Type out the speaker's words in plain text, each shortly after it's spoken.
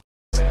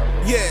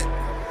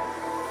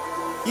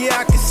Yeah,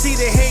 I can see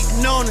they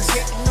hating on us,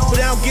 but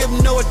I don't give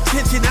them no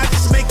attention, I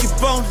just make it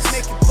bonus.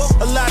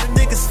 A lot of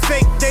niggas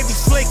fake, they be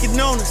flaking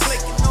on us.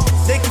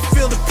 They can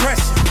feel the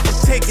pressure,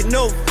 it's taking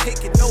over.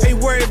 Ain't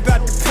worried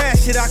about the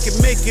past shit, I can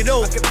make it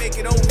over.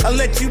 I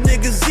let you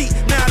niggas eat,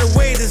 now the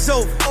wait is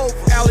over.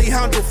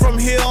 Alejandro from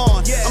here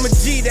on, I'm a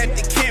G that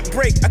they can't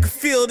break. I can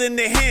feel it in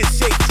their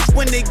handshake,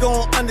 when they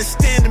gon'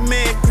 understand the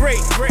man great.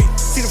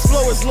 See the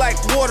flow is like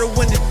water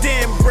when the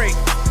dam break.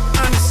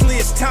 Honestly,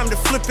 it's time to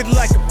flip it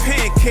like a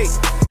pancake.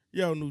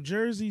 Yo, New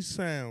Jersey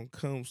sound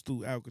comes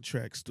through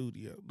Alcatrax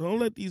Studio. Don't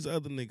let these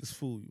other niggas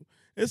fool you.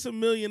 It's a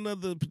million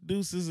other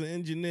producers and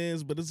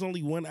engineers, but it's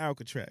only one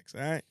Alcatrax,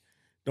 all right?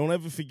 Don't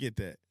ever forget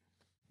that.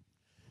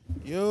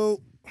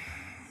 Yo,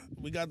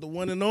 we got the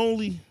one and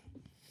only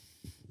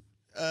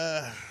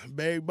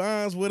Barry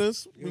Bonds with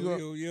us. We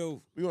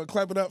gonna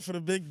clap it up for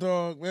the big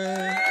dog,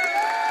 man.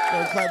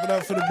 Gonna clap it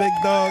up for the big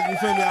dog. You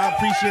feel me? I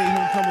appreciate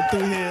him coming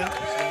through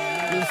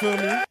here. You feel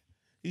me?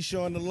 He's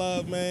showing the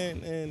love,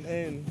 man,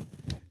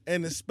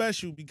 and it's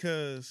special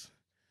because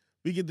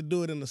we get to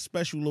do it in a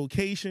special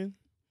location,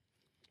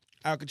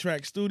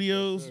 Alcatrax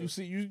Studios. Yes,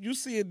 you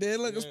see it there.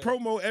 Look, it's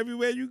promo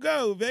everywhere you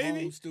go,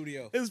 baby. Home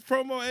studio. It's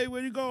promo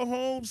everywhere you go.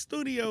 Home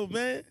studio,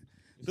 man.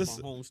 This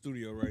my home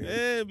studio right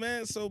here. Yeah,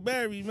 man. So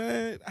Barry,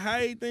 man, how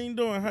everything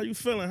doing? How you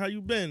feeling? How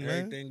you been,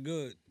 man? Everything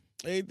good.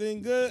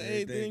 Everything good.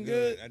 Everything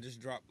good. I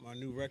just dropped my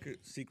new record,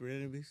 Secret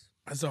Enemies.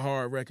 That's a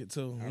hard record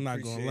too. I'm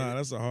not gonna lie.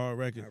 That's a hard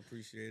record. I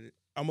appreciate it.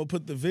 I'm gonna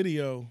put the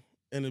video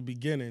in the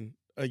beginning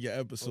of your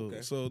episode.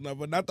 Okay. So,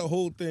 but not the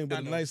whole thing, but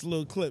a nice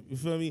little clip. You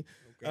feel me?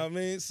 Okay. I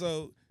mean,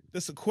 so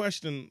this a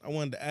question I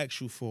wanted to ask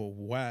you for a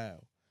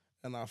while,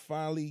 and I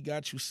finally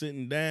got you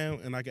sitting down,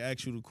 and I can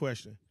ask you the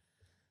question.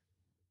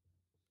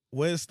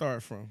 Where it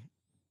start from?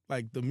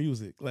 Like the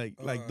music, like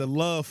the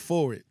love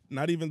for it.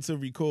 Not even to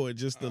record,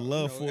 just the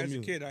love for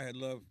music. As a kid, I had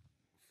love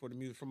for the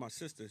music from my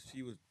sister.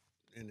 She was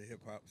into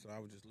hip hop, so I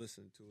was just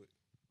listening to it.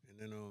 And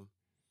then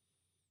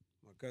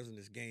my cousin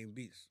is Game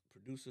Beats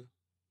producer,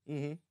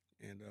 and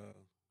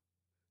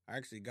I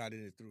actually got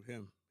in it through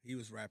him. He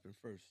was rapping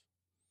first,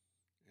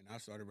 and I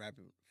started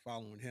rapping,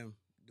 following him,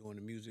 doing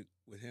the music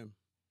with him,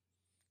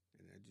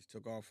 and I just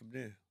took off from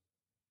there.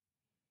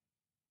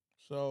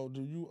 So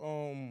do you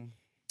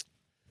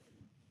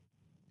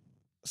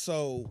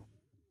So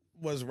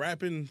was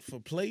rapping for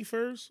play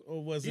first,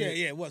 or was it?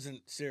 Yeah, it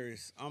wasn't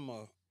serious. I'm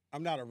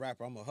not a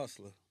rapper. I'm a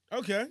hustler.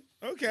 Okay.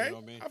 You know what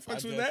I mean? I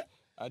fucks with that.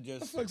 I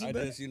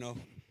just, you know,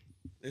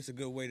 it's a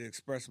good way to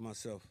express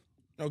myself.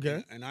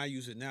 Okay. And I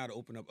use it now to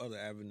open up other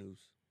avenues.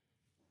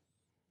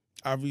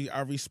 I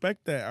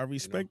respect that. I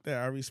respect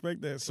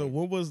that. So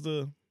what was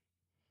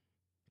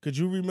could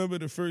you remember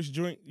the first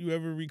joint you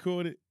ever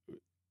recorded?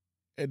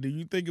 And do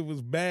you think it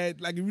was bad?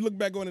 Like, if you look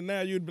back on it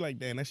now, you'd be like,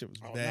 damn, that shit was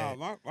bad.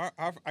 No,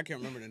 I can't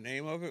remember the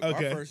name of it.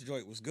 Okay. My first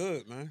joint was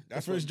good, man. Your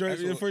first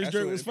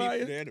joint was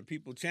fire? The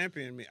people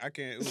championed me.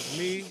 It was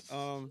me.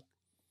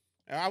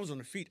 I was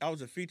I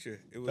was a feature.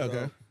 It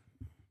was,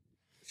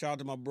 shout out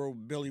to my bro,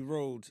 Billy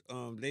Rhodes.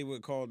 They were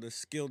called the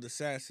Skilled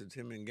Assassins,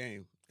 him in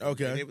Game.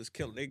 Okay. And they was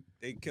killing.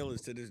 They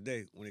killers to this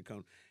day when it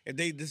comes. And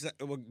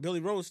Billy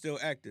Rhodes still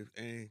active,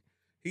 and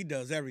he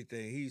does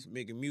everything. He's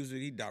making music.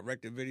 He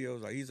directed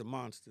videos. Like, he's a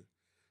monster.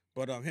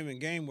 But him and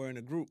Game were in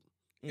a group,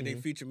 and they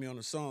featured me on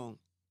the song.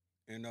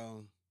 And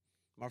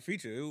my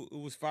feature, it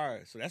was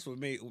fire. So that's what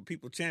made, when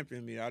people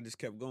championed me, I just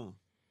kept going.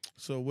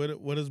 So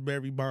where does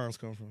Barry Bonds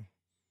come from?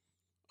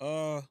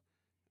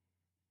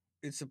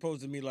 It's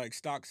supposed to be like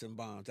stocks and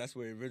bonds. That's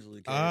where it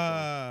originally came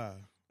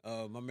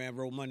from. My man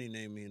Roll Money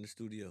named me in the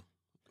studio.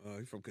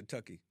 He's from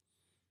Kentucky.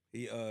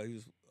 He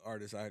was an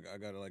artist I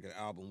got like an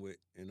album with,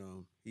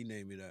 and he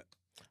named me that.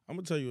 I'm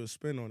gonna tell you a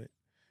spin on it,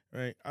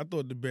 right? I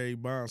thought the Barry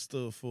Bonds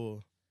stood for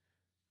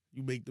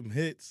you make them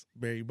hits,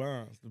 Barry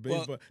Bonds. The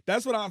Barry Bonds.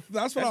 That's what I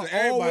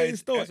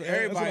always thought. That's what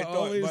everybody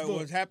thought. But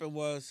what happened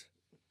was,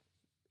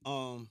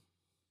 the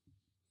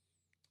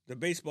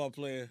baseball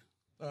player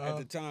at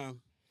the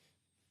time,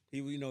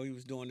 he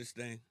was doing this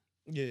thing.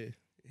 Yeah.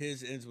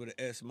 His ends with an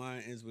S,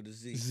 mine ends with a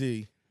Z.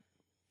 Z.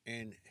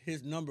 And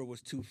his number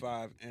was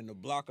 25, and the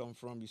block I'm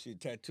from, you see the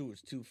tattoo,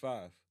 is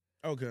 25.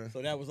 Okay.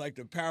 So that was like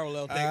the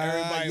parallel thing.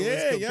 Everybody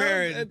was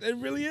comparing. Yeah, it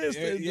really is.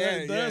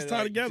 It does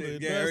tie together.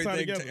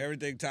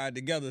 Everything tied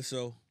together.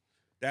 So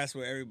that's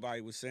what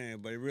everybody was saying.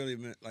 But it really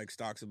meant like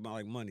stocks about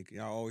like money.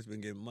 Y'all always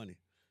been getting money.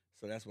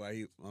 So that's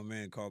why my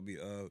man called me,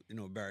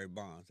 Barry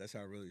Bonds. That's how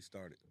it really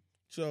started.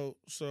 So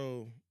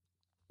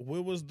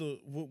where was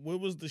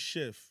the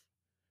shift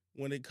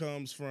when it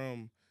comes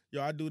from,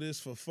 yo, I do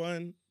this for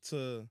fun,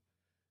 to,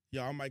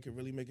 yo, I might could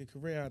really make a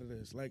career out of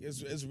this? Like,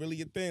 it's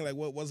really a thing. Like,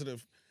 what was it?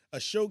 A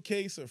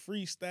showcase, a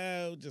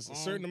freestyle, just a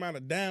certain amount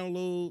of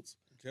downloads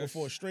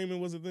before streaming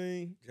was a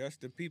thing?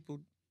 Just the people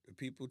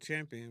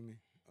championing me,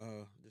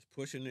 just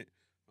pushing it.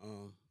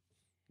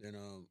 Then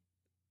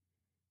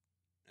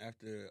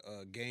after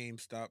Game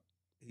stopped,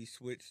 he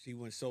switched. He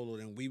went solo.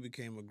 Then we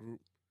became a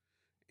group,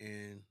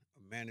 and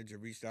a manager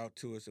reached out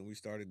to us, and we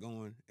started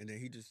going. And then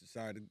he just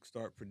decided to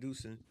start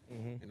producing,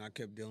 and I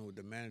kept dealing with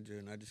the manager,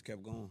 and I just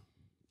kept going.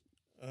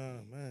 Oh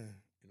man.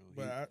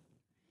 But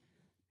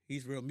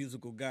he's a real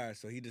musical guy,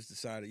 so he just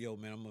decided, yo,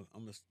 man,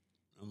 I'm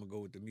gonna go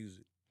with the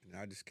music, and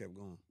I just kept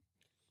going.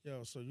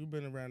 Yo, so you've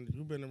been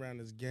around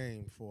this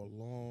game for a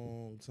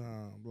long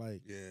time,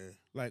 like Yeah,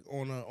 like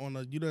on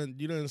a you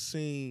done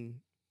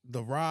seen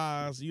the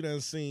rise, you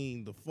done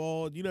seen the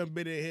fall, you done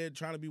been in here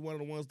trying to be one of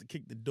the ones to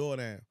kick the door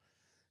down.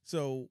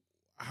 So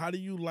how do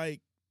you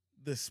like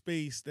the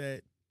space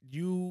that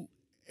you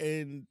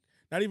in,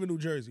 not even New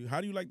Jersey,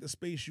 how do you like the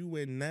space you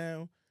in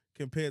now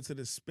compared to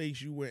the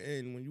space you were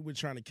in when you were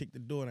trying to kick the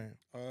door down?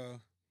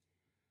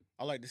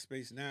 I like the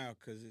space now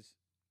because it's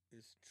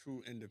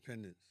true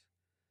independence.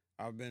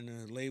 I've been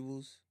in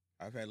labels.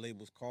 I've had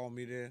labels call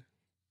me there,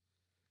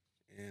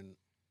 and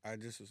I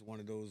just was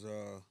one of those.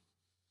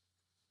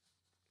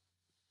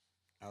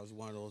 I was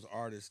one of those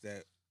artists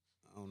that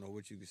I don't know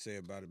what you could say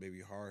about it, maybe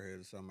hardhead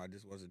or something. I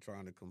just wasn't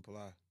trying to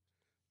comply.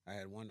 I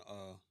had one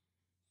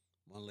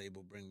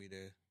label bring me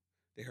there.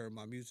 They heard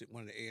my music.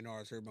 One of the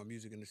A&Rs heard my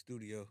music in the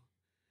studio,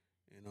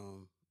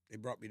 and they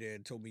brought me there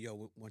and told me, "Yo,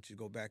 we want you to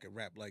go back and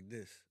rap like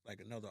this,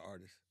 like another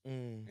artist."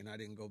 And I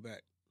didn't go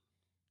back.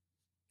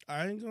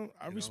 I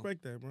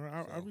respect that, bro.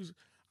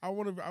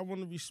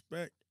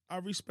 I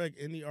respect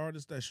any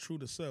artist that's true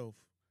to self,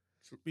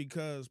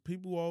 because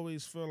people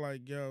always feel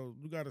like, yo,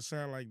 you gotta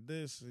sound like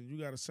this and you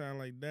gotta sound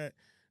like that.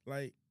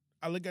 Like,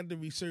 I look at the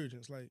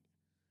Resurgence, like,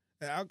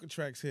 and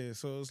Alcatraz here,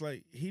 so it's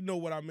like he know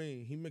what I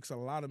mean. He makes a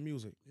lot of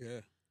music.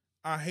 Yeah.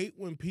 I hate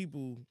when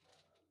people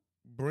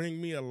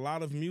bring me a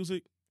lot of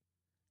music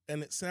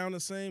and it sound the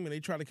same and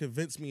they try to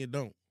convince me it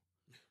don't.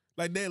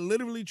 Like, they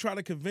literally try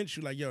to convince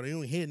you, like, yo, they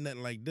don't hear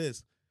nothing like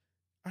this.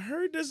 I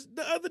heard this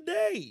the other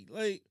day.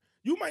 Like,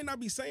 you might not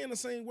be saying the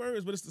same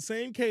words, but it's the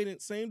same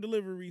cadence, same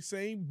delivery,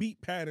 same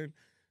beat pattern.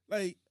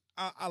 Like,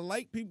 I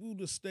like people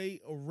to stay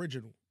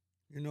original.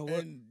 You know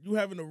what? And you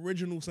have an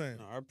original sound.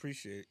 No, I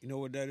appreciate it. You know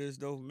what that is,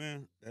 though,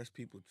 man? That's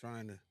people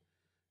trying to,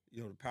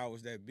 the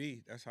powers that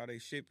be. That's how they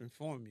shape and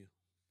form you.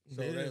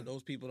 So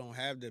those people don't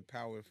have the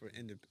power for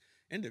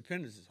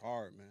independence. Is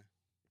hard, man.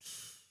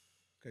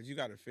 Because you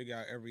got to figure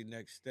out every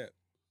next step.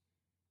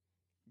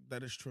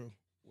 That is true.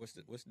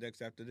 What's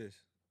next after this?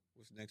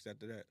 What's next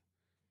after that?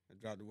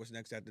 What's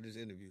next after this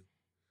interview?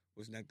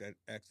 What's next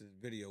after this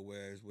video?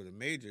 Whereas with a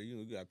major,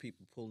 you got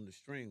people pulling the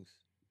strings.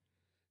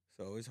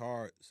 So it's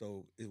hard.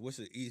 So what's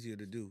it easier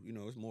to do?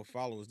 It's more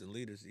followers than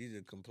leaders. It's easier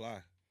to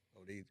comply.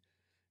 Oh,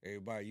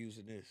 everybody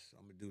using this.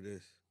 I'm gonna do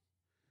this.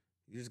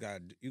 You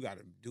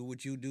gotta do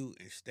what you do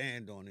and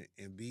stand on it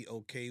and be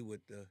okay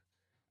with the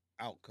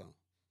outcome.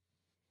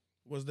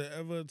 Was there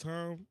ever a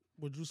time?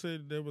 Would you say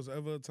there was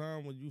ever a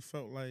time when you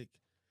felt like,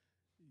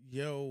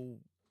 yo,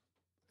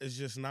 it's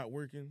just not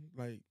working?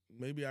 Like,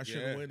 maybe I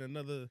should have went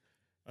another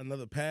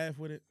path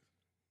with it?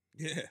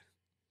 Yeah.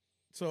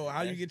 So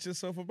how you get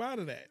yourself up out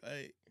of that?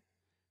 Like,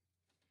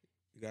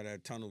 you gotta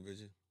have tunnel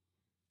vision.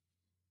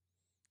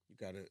 You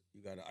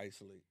gotta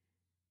isolate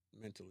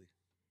mentally.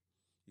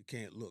 You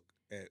can't look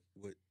at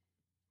what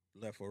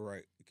left or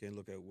right. You can't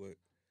look at what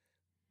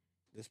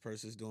this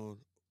person's doing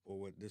or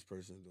what this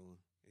person's doing.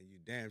 And you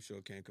damn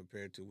sure can't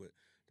compare it to what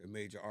the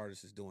major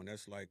artist is doing.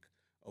 That's like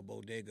a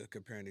bodega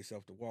comparing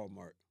themselves to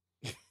Walmart.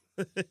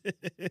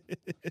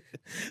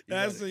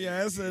 That's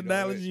an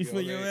analogy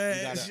for your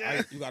ass.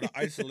 You gotta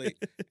isolate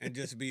and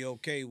just be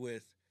okay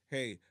with,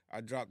 hey,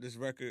 I dropped this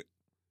record.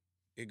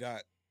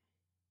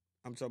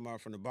 I'm talking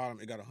about from the bottom,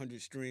 it got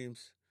 100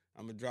 streams.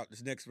 I'm gonna drop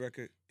this next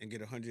record and get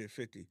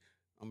 150.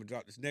 I'm gonna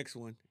drop this next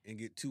one and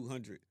get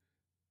 200.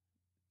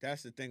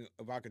 That's the thing.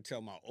 If I could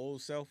tell my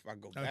old self, I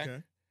go back.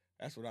 Okay.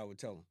 That's what I would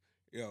tell him.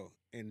 Yo,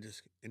 and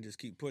just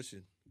keep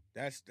pushing.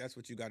 That's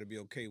what you got to be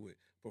okay with.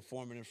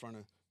 Performing in front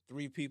of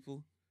 3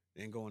 people,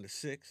 then going to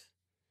 6,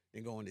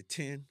 then going to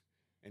 10,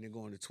 and then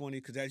going to 20.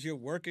 Because as you're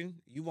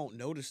working, you won't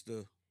notice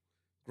the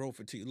growth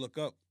until you look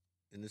up,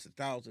 and there's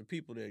 1,000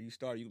 people there. You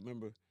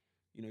remember,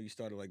 you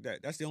started like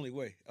that. That's the only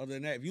way. Other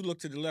than that, if you look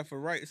to the left or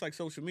right, it's like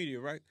social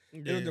media, right?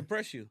 Yeah. It'll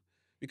depress you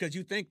because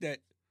you think that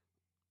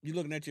you're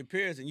looking at your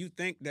peers and you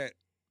think that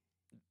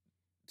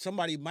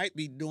somebody might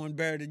be doing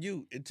better than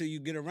you until you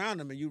get around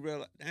them and you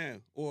realize,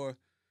 damn, or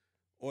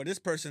this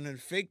person had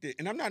faked it.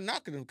 And I'm not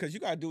knocking them because you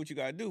got to do what you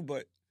got to do,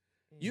 but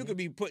you could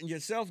be putting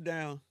yourself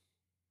down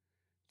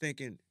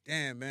thinking,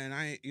 damn, man,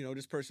 I ain't,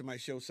 this person might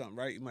show something,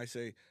 right? You might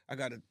say, I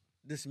got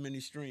this many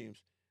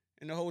streams.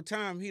 And the whole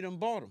time, he done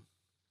bought them.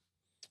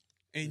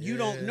 And you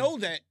don't know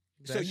that.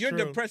 So you're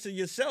depressing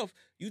yourself.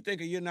 You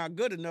thinking you're not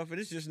good enough, and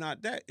it's just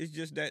not that. It's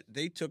just that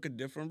they took a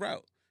different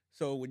route.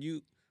 So when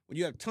you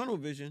have tunnel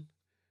vision,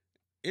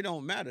 it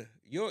don't matter.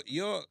 Your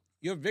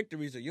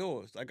victories are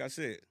yours. Like I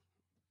said,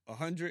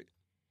 100,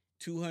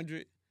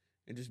 200,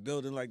 and just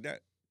building like that.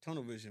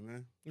 Tunnel vision,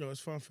 man.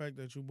 It's a fun fact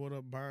that you brought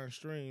up buying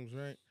streams,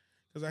 right?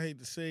 Because I hate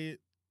to say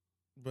it,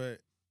 but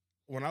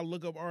when I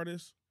look up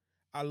artists,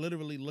 I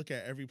literally look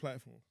at every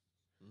platform.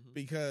 Mm-hmm.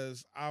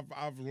 Because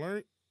I've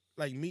learned,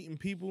 like, meeting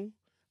people.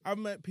 I've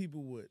met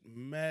people with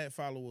mad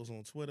followers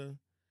on Twitter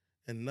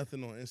and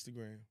nothing on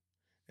Instagram.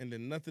 And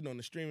then nothing on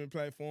the streaming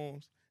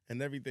platforms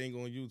and everything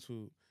on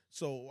YouTube.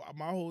 So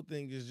my whole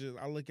thing is just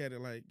I look at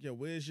it like, yo,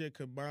 where's your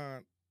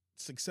combined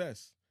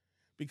success?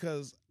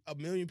 Because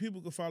 1 million people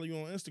could follow you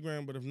on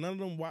Instagram, but if none of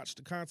them watch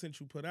the content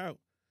you put out,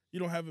 you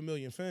don't have 1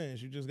 million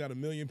fans. You just got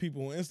 1 million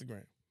people on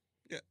Instagram.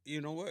 Yeah,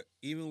 you know what?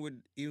 Even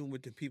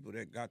with the people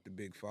that got the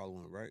big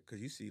following, right?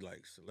 Because you see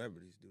like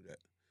celebrities do that,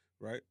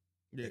 right?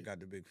 Yeah. They got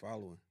the big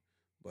following,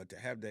 but to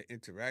have that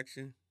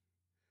interaction,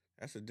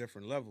 that's a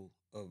different level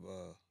of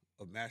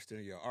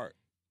mastering your art.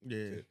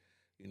 Yeah,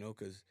 you know,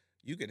 because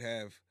you could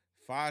have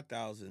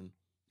 5,000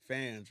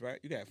 fans, right?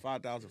 You got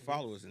 5,000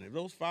 followers, and if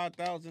those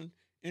 5,000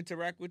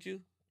 interact with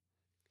you,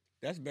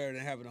 that's better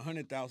than having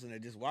 100,000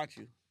 that just watch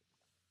you.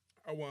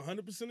 I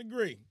 100%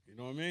 agree. You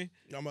know what I mean?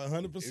 I'm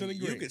 100% agree.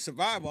 You could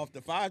survive off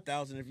the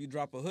 5,000 if you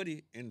drop a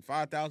hoodie and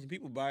 5,000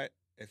 people buy it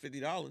at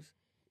 $50.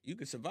 You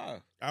could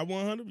survive. I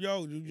 100.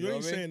 Yo, you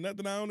ain't saying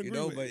nothing I don't agree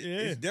with. But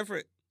it's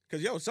different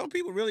because some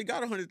people really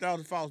got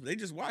 100,000 followers. They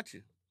just watch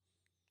it.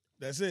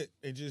 That's it.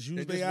 They just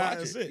use their eyes.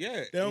 That's it.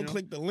 Yeah, they don't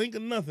click the link or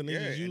nothing. They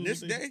just use in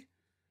this day,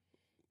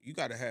 you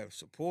got to have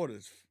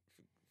supporters.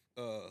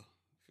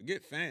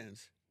 Forget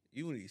fans.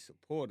 You need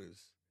supporters.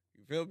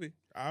 You feel me?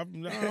 I'm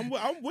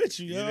with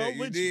you, yo.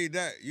 You need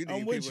that. You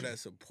need people that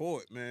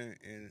support, man.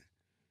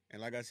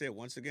 And like I said,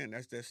 once again,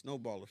 that's that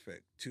snowball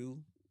effect. 2,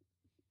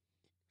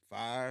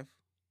 5,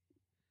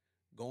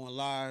 going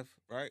live,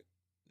 right?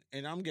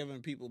 And I'm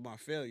giving people my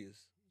failures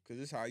because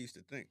this is how I used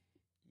to think.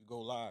 You go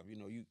live, you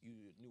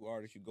new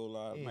artist, you go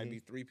live. Might be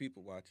 3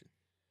 people watching.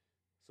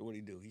 So what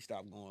do? He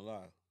stopped going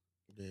live.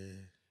 Yeah.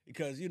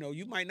 Because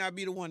you might not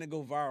be the one that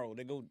go viral.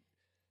 They go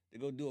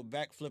do a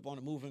backflip on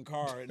a moving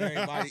car, and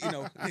everybody,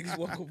 niggas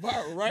won't go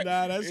viral, right?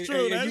 Nah, that's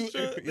true. That's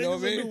true. You know what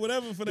I mean? Do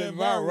whatever for that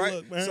viral right?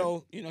 look, man.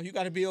 So, you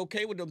got to be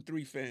okay with them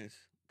 3 fans.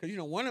 Because,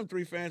 one of them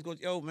 3 fans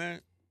goes, yo,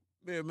 man,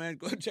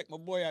 go check my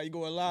boy out. You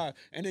going live.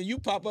 And then you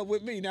pop up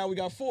with me. Now we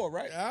got 4,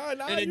 right?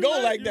 And it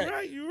go like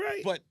that. You're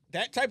right. But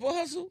that type of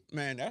hustle,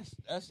 man, that's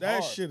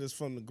that hard. shit is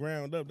from the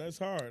ground up. That's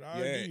hard. I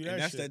give you that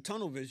and that's shit. that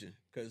tunnel vision.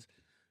 Because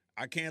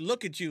I can't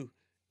look at you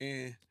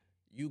and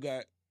you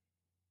got...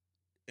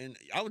 And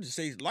I would just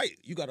say, light,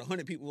 you got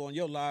 100 people on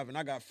your live, and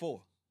I got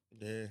 4.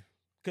 Yeah.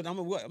 Because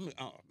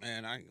oh,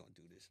 man, I ain't going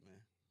to do this, man.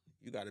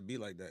 You got to be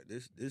like that.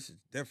 This is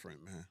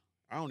different, man.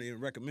 I don't even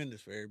recommend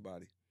this for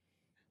everybody.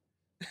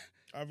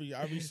 I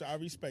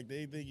respect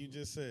anything you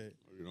just said.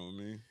 You know what I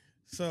mean?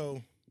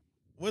 So,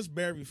 what's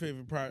Barry's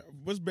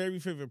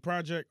favorite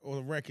project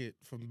or record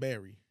from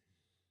Barry?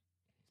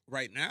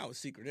 Right now, it's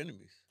Secret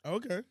Enemies.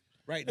 Okay.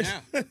 Right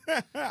now.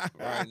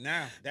 Right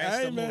now.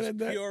 That's the most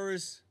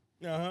purest...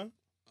 Uh-huh.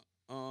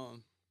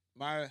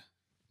 My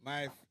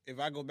if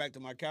I go back to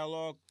my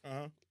catalog,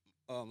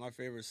 my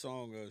favorite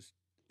song is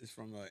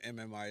from the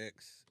MMIX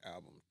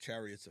album,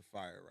 Chariots of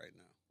Fire. Right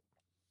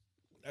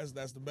now,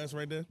 that's the best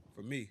right there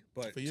for me.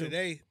 But for you?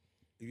 Today,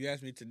 if you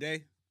ask me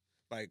today,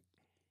 like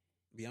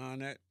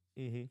beyond that,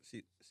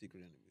 Secret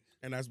Enemies,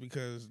 and that's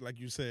because, like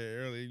you said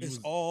earlier, it's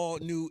all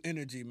new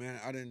energy,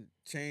 man. I done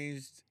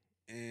changed,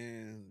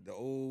 and the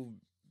old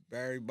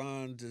Barry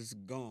Bonds is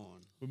gone.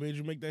 What made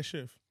you make that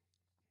shift?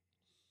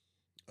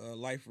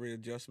 Life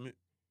readjustment,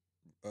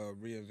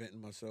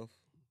 reinventing myself,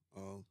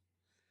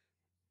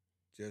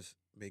 just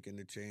making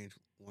the change,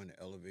 wanting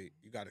to elevate.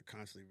 You got to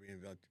constantly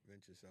reinvent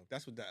yourself.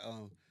 That's what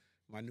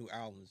my new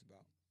album is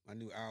about. My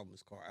new album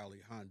is called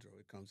Alejandro.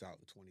 It comes out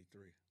in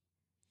 2023.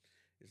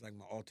 It's like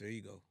my alter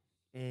ego.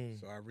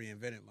 So I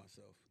reinvented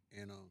myself.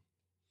 And,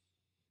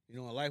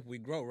 in life we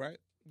grow, right?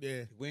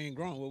 Yeah. If we ain't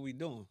growing, what we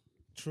doing?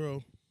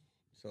 True.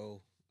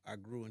 So I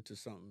grew into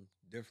something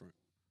different.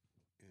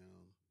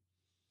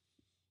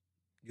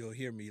 You'll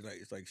hear me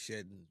it's like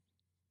shedding.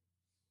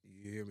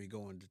 You hear me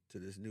going to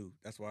this new.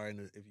 That's why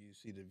if you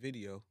see the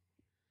video,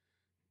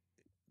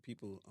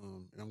 people,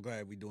 and I'm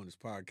glad we're doing this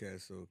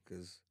podcast, so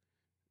because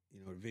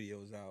the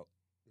video's out,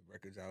 the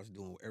record's out, it's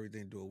doing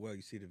well.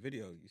 You see the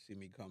video, you see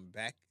me come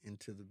back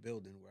into the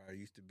building where I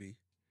used to be,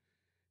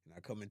 and I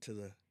come into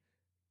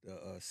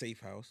the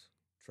safe house,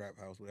 trap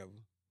house, whatever,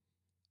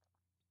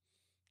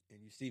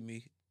 and you see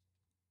me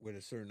with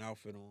a certain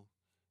outfit on.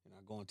 And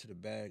I go into the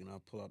bag and I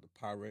pull out the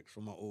Pyrex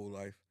from my old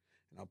life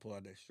and I pull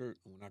out that shirt.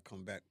 And when I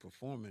come back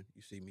performing,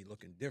 you see me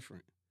looking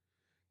different.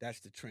 That's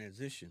the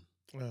transition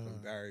from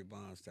Barry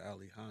Bonds to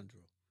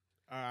Alejandro.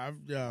 You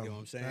know what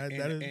I'm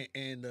saying?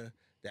 And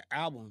the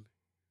album,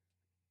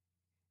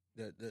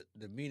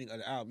 the meaning of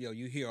the album,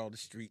 you hear all the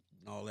street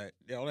and all that.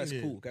 That's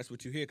cool. That's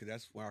what you hear because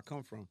that's where I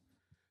come from.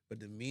 But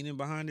the meaning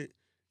behind it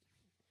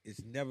is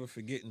never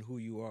forgetting who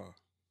you are.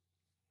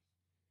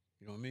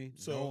 You know what I mean?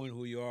 So, knowing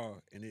who you are.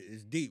 And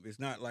it's deep. It's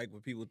not like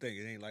what people think.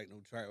 It ain't like no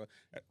track.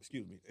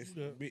 Excuse me.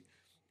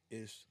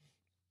 It's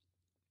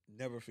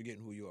never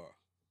forgetting who you are.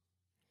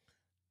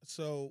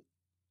 So,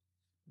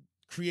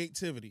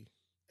 creativity.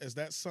 Is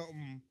that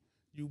something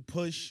you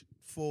push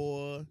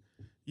for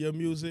your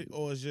music?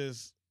 Or is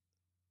just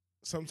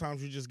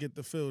sometimes you just get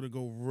the feel to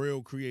go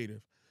real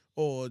creative?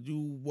 Or you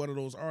one of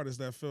those artists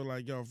that feel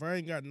like, yo, if I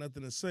ain't got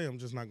nothing to say, I'm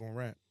just not going to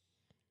rap?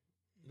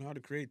 No,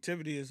 the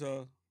creativity is...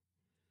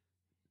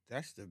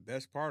 That's the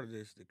best part of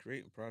this, the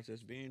creating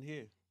process, being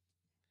here.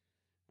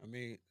 I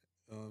mean,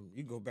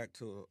 you go back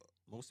to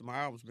most of my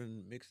albums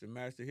been mixed and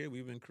mastered here.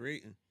 We've been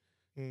creating.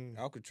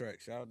 Alcatraz,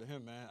 shout out to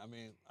him, man. I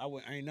mean, I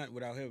ain't nothing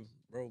without him,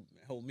 bro.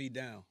 Hold me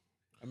down.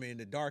 I mean,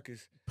 the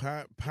darkest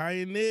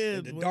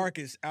pioneer, the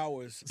darkest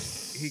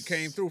hours, he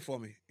came through for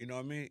me. You know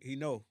what I mean? He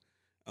know.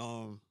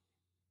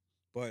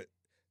 But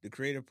the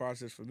creative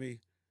process for me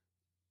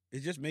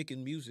is just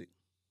making music.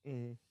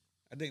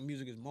 I think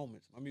music is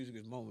moments. My music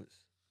is moments.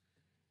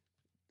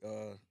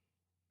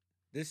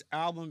 This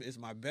album is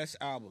my best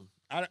album.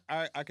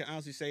 I can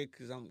honestly say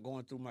because I'm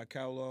going through my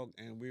catalog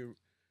and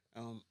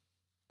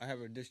I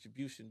have a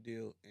distribution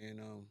deal and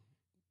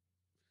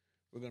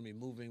we're gonna be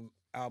moving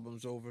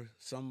albums over.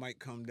 Some might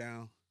come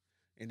down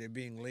and they're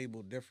being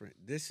labeled different.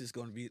 This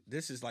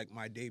is like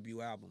my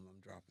debut album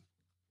I'm dropping.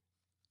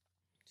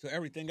 So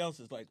everything else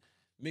is like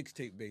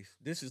mixtape based.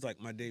 This is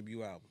like my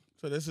debut album.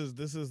 So this is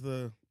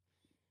the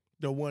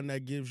one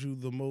that gives you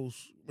the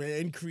most,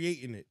 and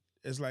creating it.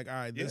 It's like, all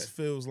right, this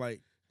feels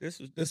like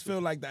this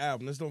feel like the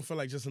album. This don't feel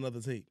like just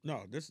another tape.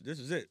 No, this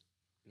is it.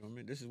 You know what I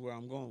mean? This is where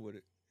I'm going with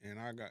it. And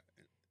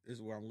this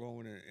is where I'm going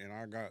with it. And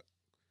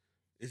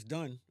it's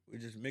done. We're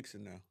just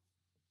mixing now.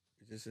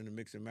 It's just in the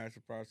mix and master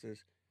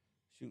process.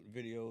 Shooting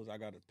videos.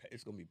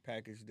 It's gonna be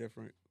packaged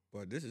different.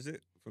 But this is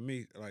it. For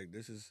me, like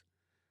this is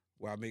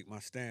where I make my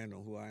stand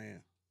on who I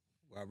am.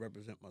 Where I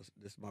represent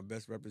this is my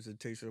best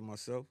representation of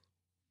myself.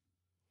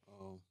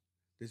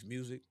 This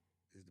music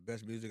is the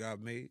best music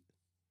I've made.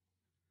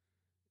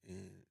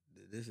 And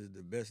this is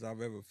the best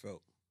I've ever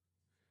felt.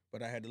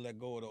 But I had to let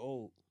go of the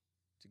old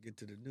to get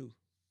to the new.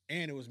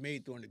 And it was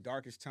made during the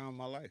darkest time of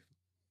my life.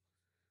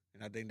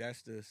 And I think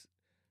that's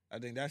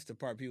the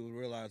part people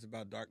realize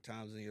about dark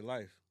times in your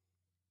life.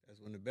 That's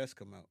when the best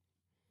come out.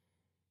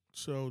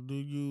 So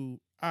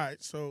all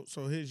right, so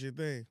here's your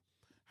thing.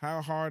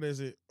 How hard is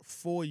it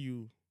for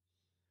you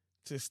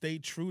to stay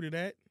true to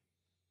that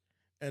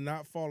and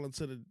not fall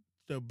into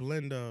the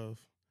blend of,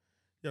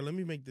 yo, let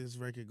me make this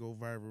record go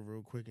viral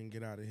real quick and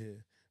get out of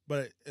here.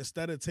 But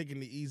instead of taking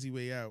the easy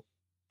way out,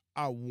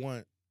 I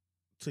want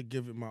to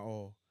give it my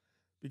all.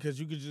 Because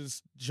you could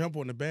just jump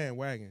on the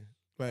bandwagon.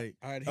 Like,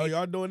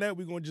 y'all doing that?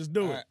 We're going to just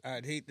do it.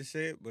 I'd hate to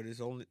say it, but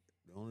the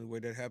only way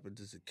that happens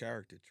is a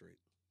character trait.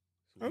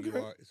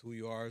 It's who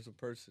you are as a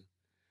person.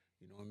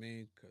 You know what I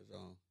mean? Because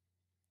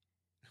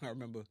I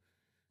remember,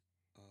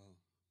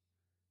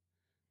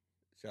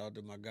 shout out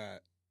to my guy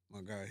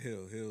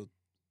Hill. Hill,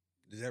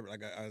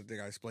 I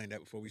think I explained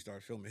that before we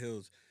started filming.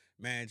 Hill's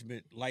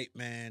management, light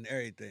man,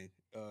 everything.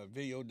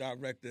 Video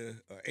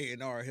director,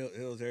 A&R,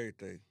 Hill's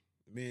everything.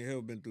 Me and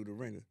Hill been through the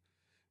ringer.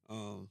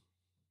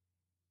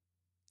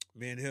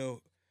 Me and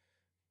Hill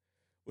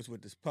was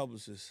with this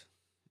publicist.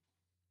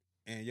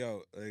 And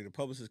the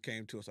publicist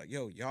came to us like,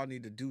 yo, y'all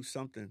need to do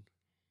something,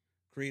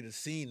 create a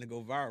scene to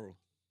go viral.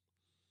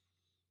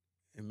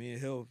 And me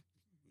and Hill,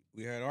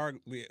 we had an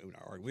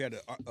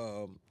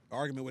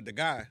argument with the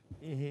guy,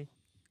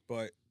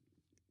 but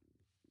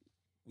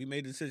we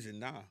made a decision,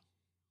 nah.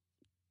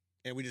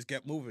 And we just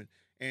kept moving.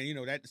 And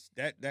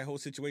that whole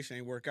situation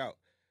ain't work out.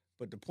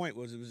 But the point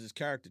was, it was his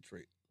character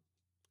trait.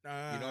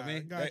 You know what I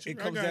mean?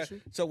 I got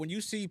you. So when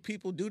you see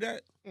people do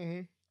that,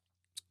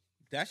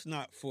 that's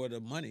not for the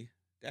money.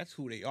 That's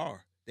who they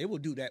are. They will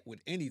do that with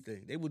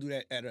anything. They will do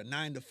that at a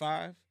 9 to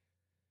 5.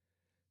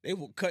 They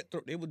will cut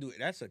through. They will do it.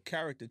 That's a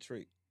character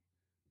trait.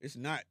 It's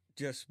not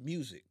just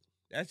music.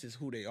 That's just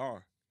who they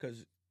are.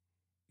 Because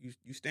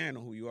you stand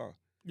on who you are.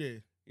 Yeah.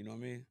 You know what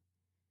I mean?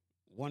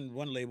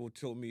 One label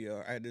told me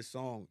I had this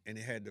song and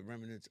it had the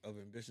remnants of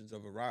Ambitions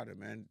of a Rider,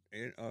 man.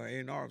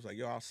 A&R was like,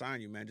 yo, I'll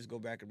sign you, man. Just go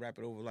back and rap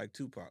it over like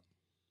Tupac.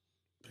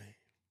 Damn.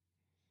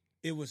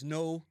 It was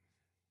no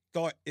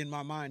thought in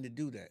my mind to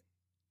do that.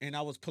 And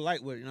I was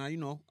polite with it. Now, you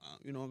know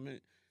what I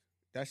mean?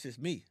 That's just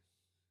me.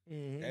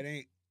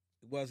 That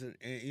wasn't,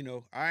 and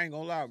I ain't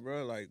gonna lie,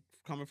 bro. Like,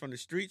 coming from the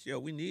streets, yo,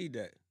 we need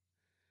that.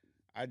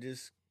 I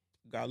just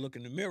gotta look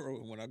in the mirror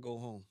when I go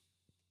home.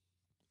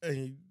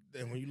 And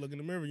when you look in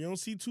the mirror, you don't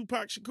see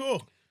Tupac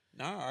Shakur.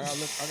 Nah, I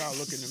gotta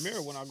look in the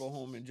mirror when I go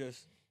home and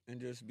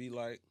just be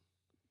like,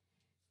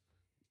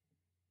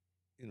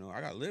 I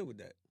gotta live with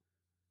that.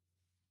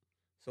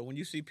 So when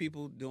you see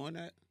people doing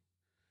that,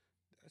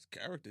 that's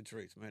character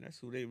traits, man. That's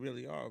who they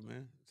really are,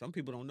 man. Some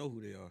people don't know who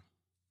they are.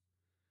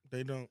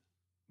 They don't.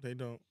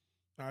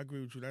 I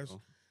agree with you.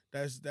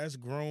 That's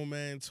grown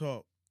man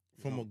talk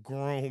from a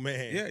grown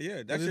man.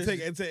 Yeah.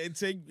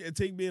 It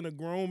take being a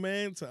grown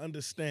man to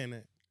understand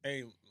that.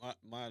 Hey,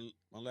 my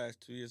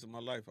last 2 years of my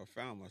life, I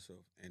found myself,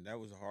 and that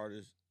was the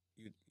hardest.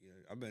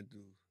 I've been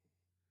through.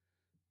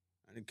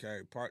 I didn't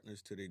carry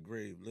partners to their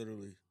grave,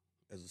 literally,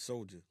 as a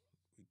soldier.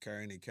 We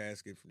carrying their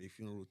casket from their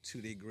funeral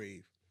to their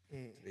grave.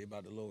 They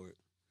about to lower it,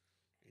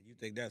 and you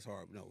think that's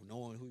hard? No,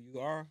 knowing who you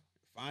are,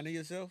 finding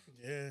yourself.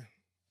 Yeah,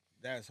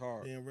 that's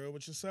hard. Being real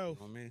with yourself.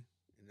 You know what I mean?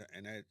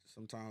 And that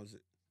sometimes,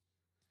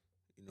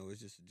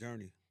 it's just a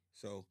journey.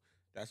 So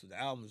that's what the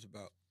album is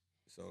about.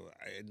 So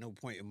at no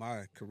point in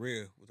my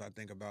career was I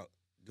think about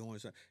doing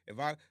something. If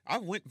I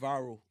went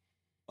viral,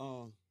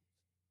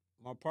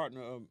 my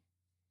partner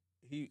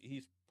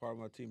he's part of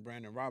my team.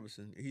 Brandon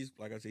Robinson. He's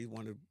like I said, he's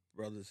one of the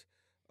brothers.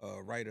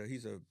 Writer.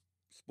 He's a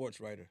sports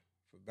writer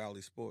for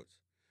Valley Sports,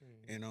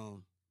 and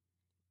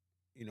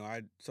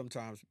I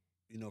sometimes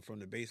from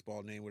the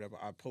baseball name, whatever,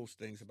 I post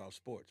things about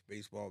sports,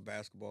 baseball,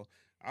 basketball.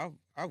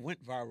 I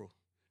went viral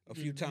a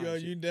few times. Yo,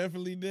 you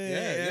definitely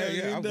did.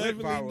 Yeah. I went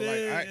viral.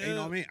 Did. Like you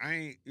know what I mean? I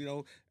ain't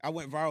I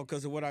went viral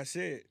because of what I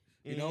said.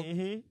 You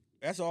know,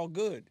 that's all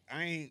good.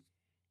 I ain't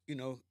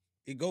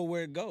it go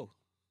where it go.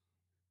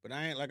 But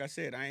I ain't, like I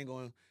said, I ain't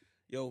going,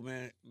 yo,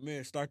 man,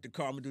 start the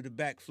car. I'm going to do the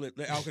backflip.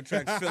 Let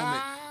Alcatraz film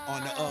it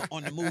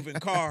on the moving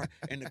car.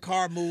 And the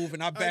car move,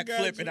 and I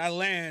backflip, and I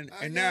land.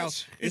 And now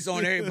it's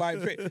on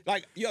everybody.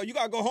 Like, yo, you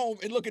got to go home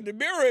and look in the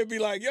mirror and be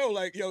like,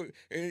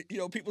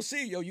 people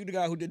see, you the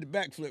guy who did the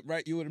backflip,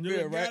 right? You in the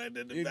mirror, right?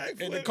 And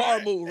the car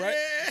moved, right?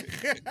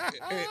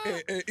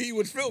 and he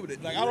was filming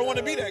it. Like, I don't want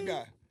to be that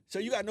guy. So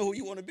you got to know who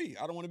you want to be.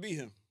 I don't want to be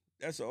him.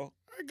 That's all.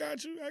 I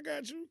got you.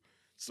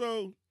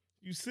 So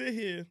you sit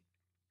here,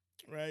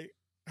 right?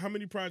 How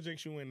many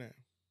projects you in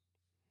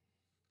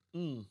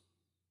now?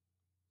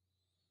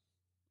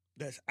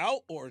 That's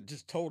out or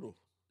just total?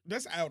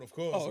 That's out, of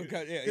course. Oh,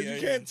 okay, yeah. Because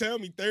you can't tell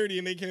me 30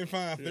 and they can't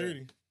find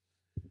 30.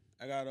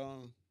 I got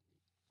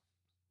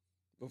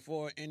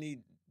before any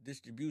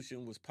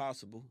distribution was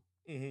possible.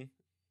 I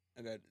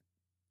got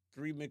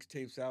 3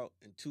 mixtapes out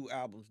and 2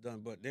 albums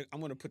done. But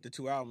I'm gonna put the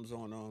 2 albums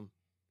on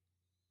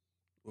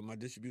with my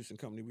distribution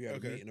company. We had a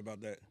meeting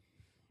about that.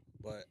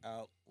 But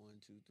out 1,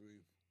 2,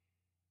 3.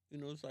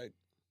 It's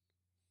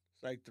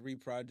like 3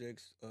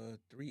 projects,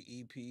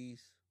 3 EPs.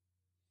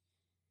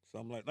 So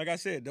I'm like I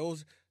said,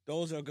 those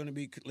are gonna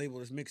be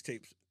labeled as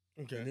mixtapes.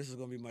 Okay. And this is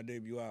gonna be my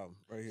debut album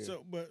right here.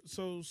 So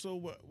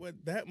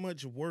what that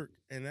much work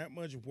and that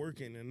much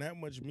working and that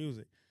much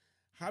music,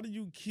 how do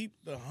you keep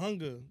the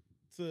hunger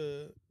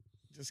to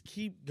just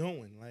keep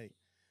going?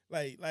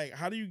 Like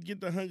how do you get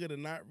the hunger to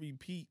not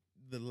repeat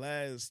the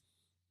last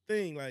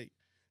thing?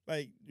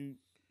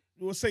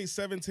 We'll say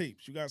 7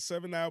 tapes. You got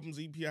 7 albums,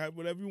 EP,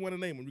 whatever you want to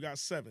name them. You got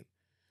 7.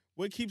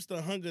 What keeps the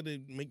hunger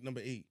to make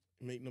number 8,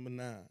 make number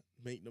 9,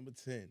 make number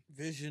 10?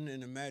 Vision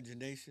and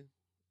imagination.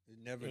 It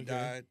never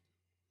died.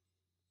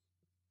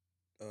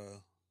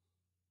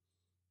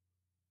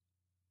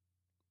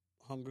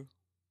 Hunger.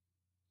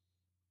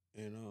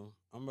 And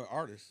I'm an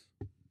artist.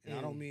 And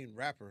I don't mean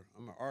rapper.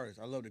 I'm an artist.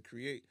 I love to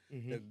create.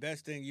 The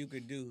best thing you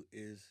could do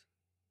is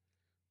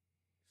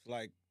it's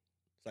like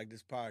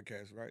this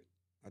podcast, right?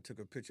 I took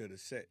a picture of the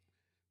set.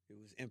 It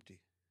was empty.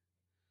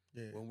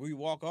 Yeah. When we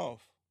walk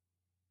off,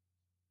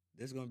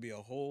 there's going to be a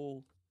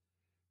whole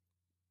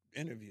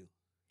interview.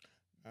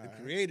 The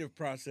creative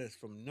process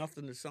from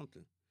nothing to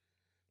something.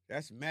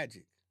 That's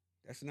magic.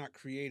 That's not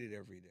created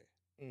every day.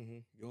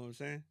 You know what I'm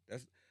saying?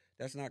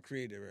 That's not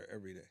created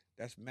every day.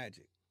 That's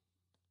magic.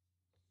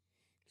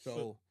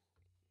 So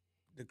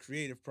the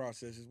creative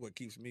process is what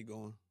keeps me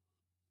going.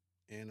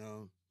 And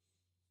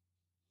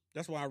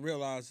that's why I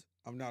realized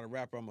I'm not a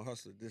rapper, I'm a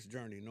hustler. This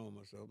journey, knowing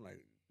myself, I'm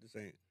like,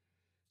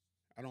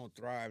 I don't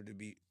thrive to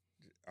be,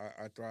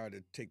 I thrive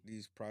to take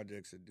these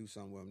projects and do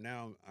something with them.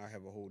 Now I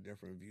have a whole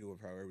different view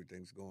of how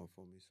everything's going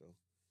for me. So,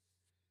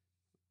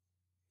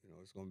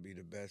 it's going to be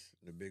the best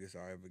and the biggest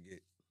I ever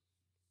get.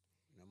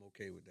 And I'm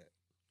okay with that.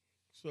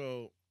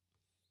 So,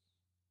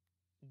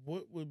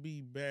 what would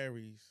be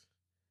Barry's,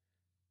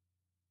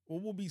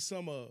 what would be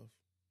some of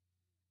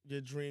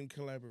your dream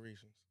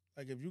collaborations?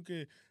 Like if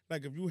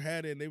you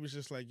had it and they was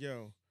just like,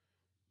 yo,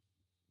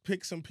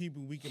 pick some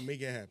people, we can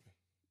make it happen.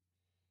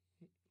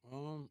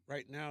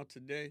 Right now,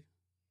 today,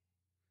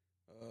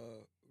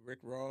 Rick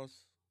Ross.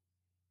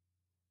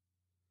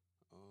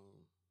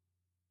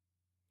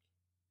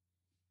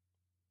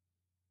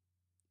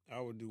 I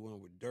would do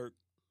one with Dirk.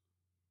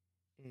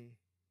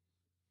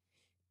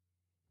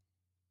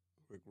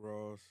 Rick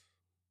Ross.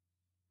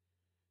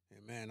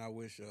 And man, I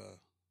wish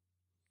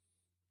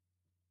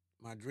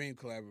my dream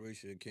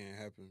collaboration can't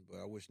happen,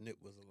 but I wish Nip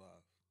was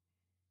alive.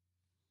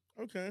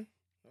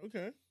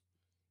 Okay.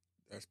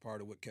 That's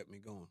part of what kept me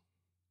going.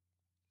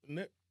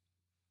 Nip.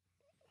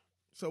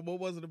 So what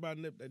was it about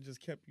Nip that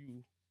just kept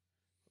you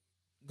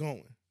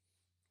going?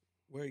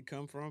 Where he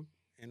come from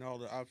and all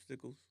the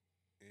obstacles,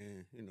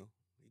 and he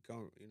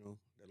come,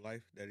 the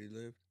life that he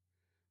lived.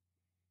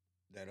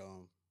 That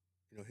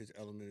his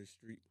elementary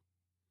street,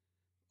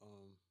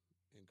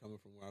 and coming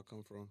from where I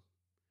come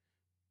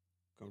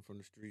from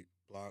the street,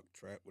 block,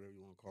 trap, whatever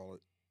you want to call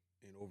it,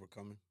 and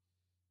overcoming.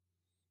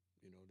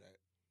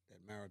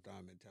 That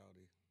marathon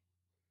mentality.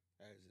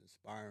 That is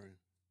inspiring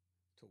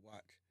to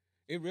watch.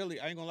 It really,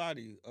 I ain't gonna lie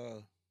to you.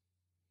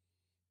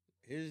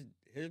 His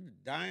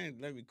dying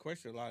let me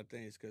question a lot of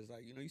things because,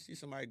 you see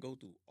somebody go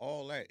through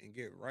all that and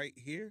get right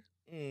here.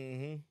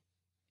 Get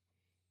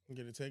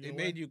it taken away. It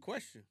made you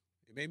question.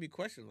 It made me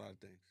question a lot of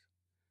things.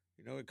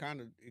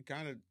 It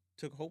kind of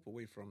took hope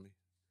away from me.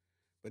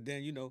 But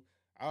then,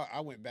 I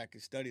went back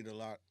and studied a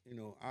lot.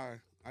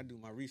 I do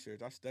my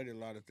research. I studied a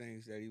lot of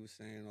things that he was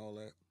saying, all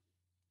that.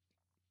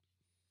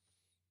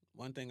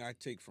 One thing I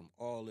take from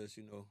all this,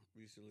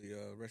 recently,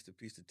 rest in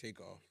peace to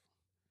Takeoff,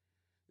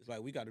 it's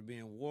like we got to be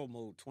in war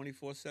mode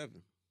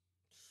 24/7.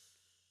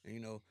 And, you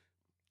know,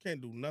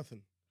 can't do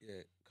nothing.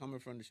 Yeah, coming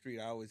from the street,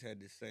 I always had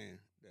this saying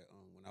that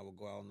when I would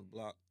go out on the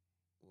block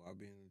or I'd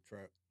be in the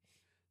trap,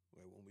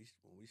 where when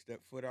we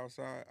step foot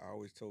outside, I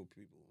always told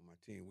people on my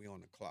team, we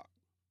on the clock.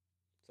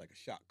 It's like a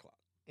shot clock.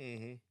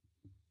 Mm-hmm.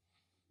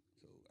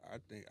 So I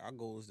think our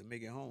goal is to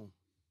make it home.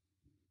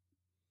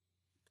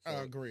 I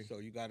agree. So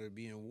you got to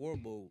be in war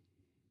mode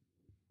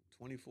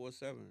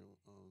 24/7.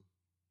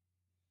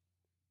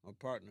 My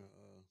partner,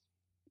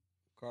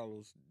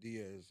 Carlos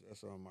Diaz,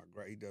 that's on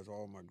he does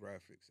all my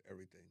graphics,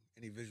 everything.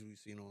 Any visual you've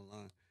seen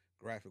online,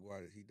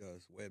 graphic-wise, he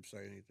does,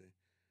 website, anything.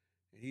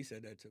 And he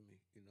said that to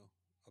me, you know,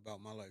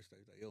 about my lifestyle.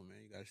 He's like, yo, man,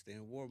 you got to stay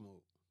in war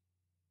mode.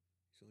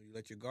 So you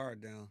let your guard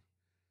down,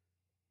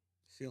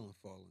 ceiling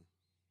falling.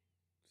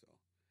 So,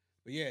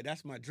 but yeah,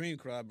 that's my dream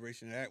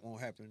collaboration. That won't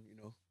happen, you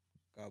know.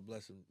 God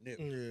bless him, Nip.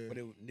 Yeah. But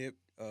it was Nip,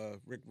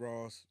 Rick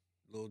Ross,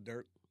 Lil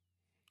Durk.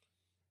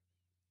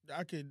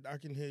 I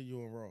can hear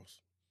you and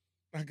Ross.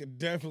 I could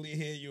definitely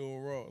hear you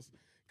and Ross.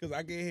 Because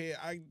I can hear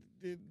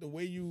the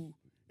way you,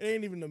 it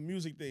ain't even the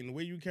music thing, the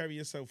way you carry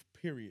yourself,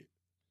 period.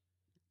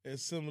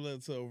 It's similar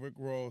to Rick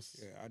Ross.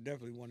 Yeah, I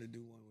definitely want to do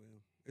one with him.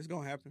 It's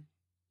gonna happen.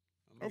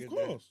 Of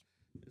course.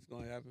 It's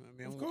gonna happen. I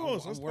mean, of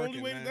course. I'm that's working, the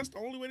only way. man. That's the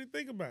only way to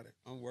think about it.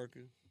 I'm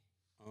working.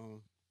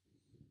 I'm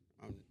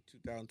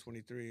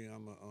 2023.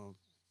 I'm gonna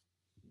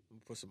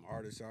put some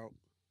artists out.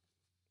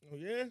 Oh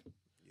yeah.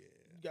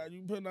 Yeah.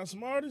 You putting out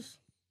some artists?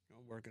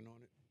 I'm working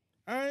on it.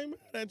 I ain't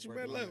mad at you,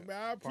 man. Look, man,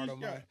 I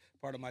appreciate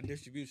part of my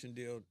distribution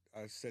deal.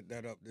 I set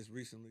that up this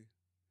recently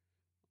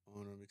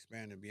on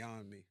expanding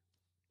beyond me.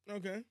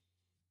 Okay.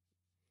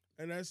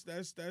 And that's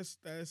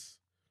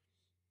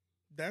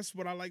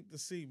what I like to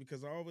see,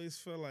 because I always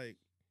feel like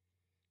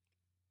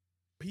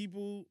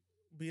people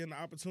being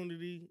the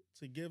opportunity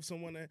to give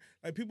someone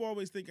like, people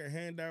always think a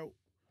handout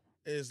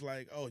is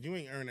like, oh, you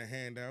ain't earned a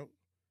handout.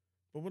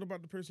 But what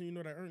about the person you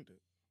know that earned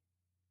it?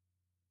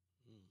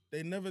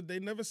 They never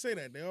say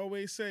that. They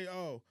always say,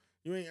 oh,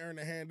 you ain't earned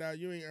a handout,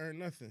 you ain't earned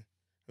nothing.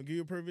 I'll give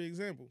you a perfect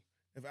example.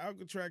 If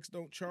Alcatraz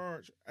don't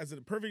charge, as a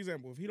perfect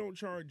example, if he don't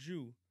charge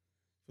you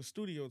for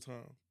studio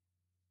time,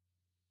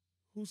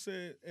 who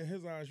said in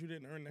his eyes you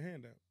didn't earn the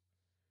handout?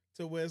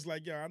 So where it's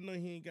like, yo, I know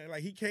he ain't got,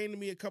 like, he came to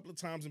me a couple of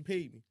times and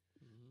paid me,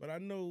 but I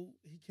know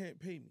he can't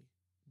pay me.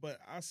 But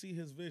I see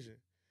his vision.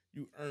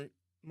 You earned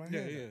my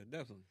handout. Yeah,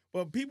 definitely.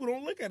 But people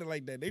don't look at it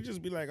like that. They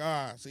just be like,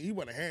 see, he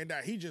want a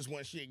handout. He just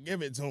wants shit,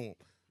 give it to him.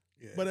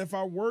 Yeah. But if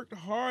I worked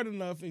hard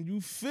enough and you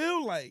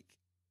feel like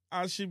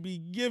I should be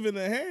given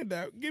a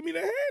handout, give me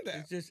the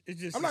handout. It's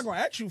just. I'm not gonna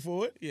ask you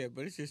for it. Yeah,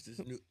 but it's just this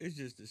new. It's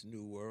just this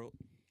new world.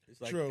 It's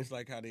like True. It's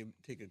like how they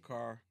take a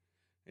car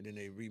and then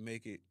they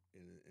remake it,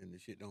 and the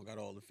shit don't got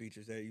all the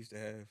features that it used to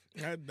have.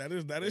 That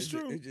is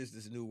true. It's just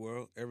this new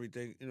world.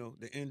 Everything, you know,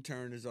 the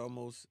intern is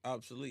almost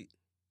obsolete.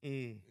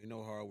 You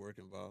know, hard work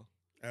involved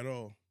at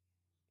all.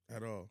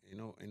 You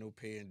know, ain't no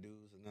paying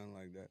dues or nothing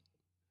like that.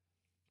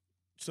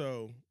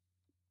 So,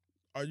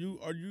 are you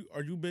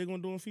big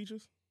on doing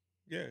features?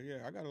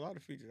 Yeah. I got a lot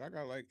of features. I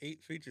got like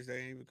 8 features that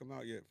ain't even come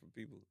out yet for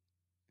people,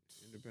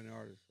 independent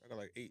artists. I got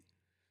like 8.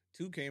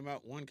 2 came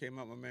out. 1 came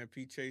out. My man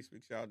P Chase,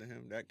 big shout out to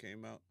him. That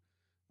came out.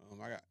 I'm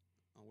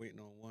waiting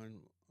on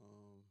one,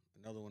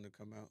 another one to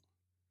come out.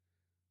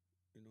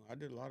 You know, I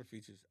did a lot of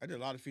features. I did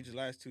a lot of features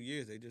last 2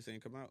 years. They just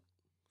ain't come out.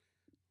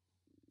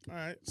 All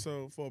right.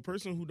 So for a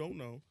person who don't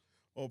know,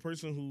 or a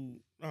person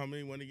who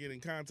want to get in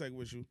contact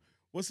with you,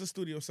 what's the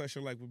studio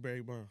session like with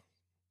Barry Bond?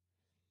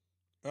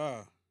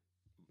 The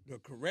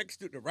right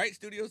studio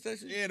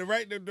session? Yeah, the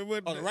right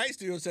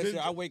studio session.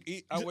 I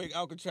wake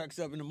Alcatraz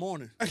up in the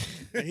morning,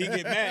 and he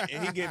get mad,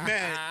 and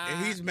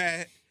he's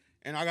mad,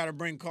 and I gotta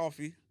bring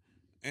coffee,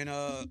 and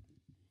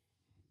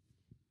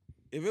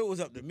if it was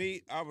up to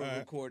me, I would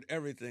record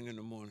everything in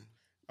the morning.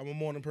 I'm a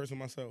morning person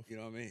myself. You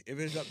know what I mean? If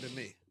it's up to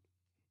me.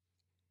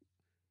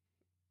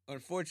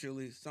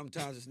 Unfortunately,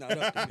 sometimes it's not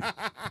up to me.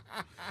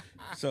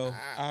 So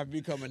I've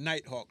become a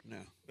night hawk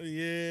now.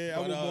 Yeah,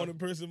 I'm a morning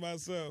person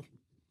myself.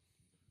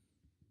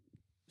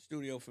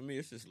 Studio for me,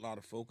 it's just a lot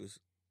of focus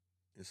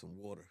and some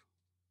water.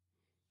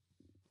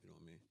 You know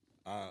what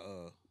I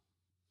mean?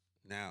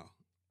 Now,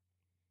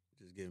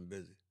 just getting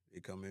busy.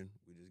 They come in,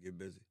 we just get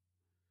busy.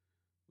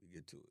 We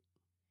get to it.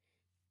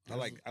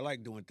 I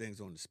like doing things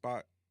on the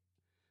spot.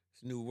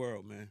 It's a new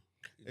world, man.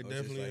 It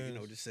definitely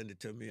is. Just send it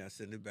to me. I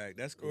send it back.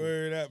 That's cool.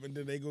 Word up, and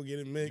then they go get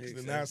it mixed,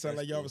 and now it sounds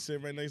like y'all was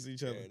sitting right next to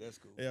each other. Yeah, that's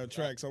cool. Hey,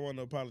 Trax, I want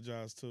to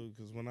apologize too,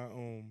 because when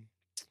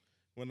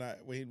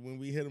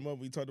we hit him up,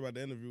 we talked about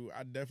the interview.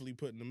 I definitely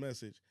put in the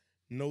message,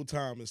 no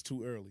time is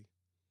too early.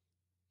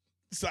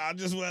 So I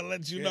just want to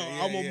let you know,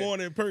 I'm a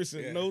morning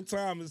person. Yeah. No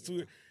time is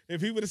too.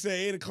 If he would have said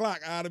 8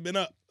 o'clock, I'd have been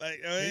up.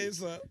 Like,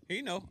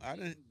 he know. I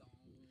didn't.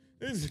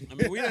 I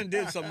mean, we done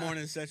did some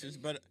morning sessions,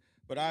 but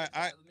I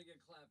Let me get a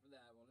clap for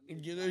that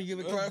one. Get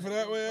a clap for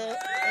that one.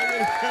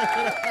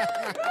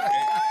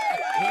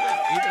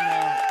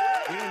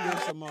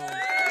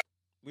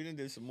 We done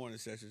did some morning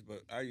sessions,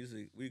 but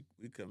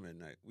we come at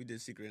night. We did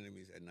Secret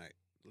Enemies at night,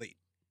 late.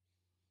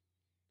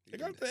 It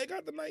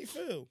got the night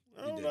feel.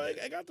 I don't know.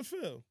 It got the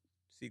feel.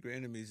 Secret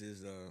Enemies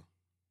is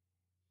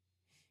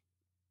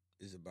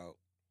about,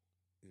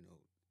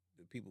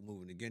 the people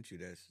moving against you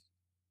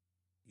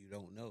you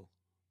don't know.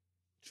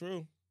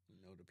 True.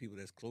 The people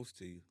that's close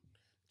to you.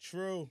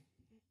 True.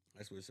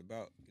 That's what it's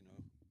about.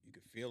 You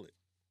can feel it.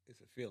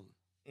 It's a feeling.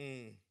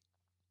 You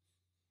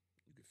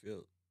can feel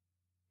it.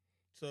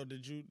 So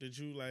did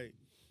you like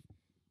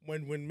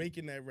when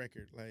making that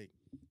record, like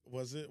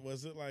was it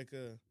like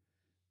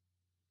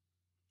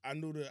I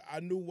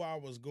knew where I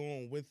was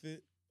going with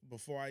it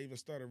before I even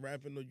started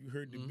rapping, or you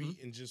heard the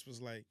beat and just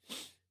was like,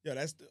 yo,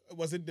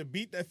 was it the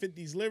beat that fit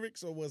these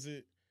lyrics, or was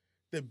it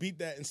the beat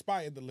that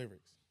inspired the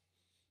lyrics?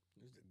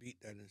 It was the beat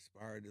that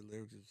inspired the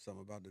lyrics. It was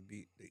something about the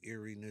beat, the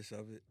eeriness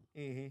of it.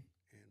 Mm-hmm. And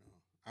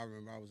I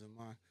remember I was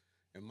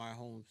in my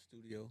home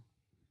studio,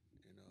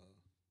 and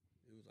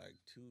it was like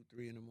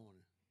 2-3 in the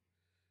morning.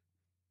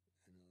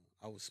 And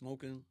I was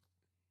smoking.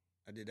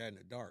 I did that in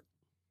the dark.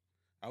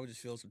 I was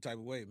just feeling some type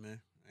of way,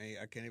 man.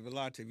 I can't even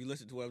lie to you. If you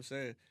listen to what I'm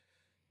saying,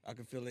 I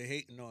can feel they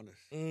hating on us.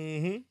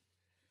 Mm-hmm.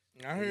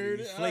 I heard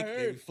it.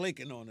 They be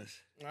flaking on us.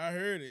 I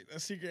heard it.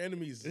 That Secret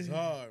Enemies is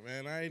hard,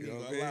 man. I ain't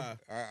even gonna lie.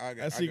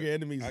 That Secret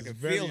Enemies is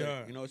very feel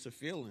hard. it. It's a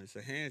feeling. It's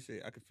a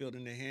handshake. I can feel it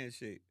in their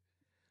handshake.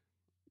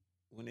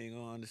 When they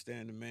gonna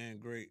understand the man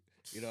great.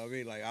 You know what I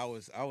mean? Like I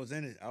was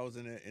in it. I was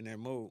in that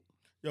mode.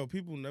 Yo,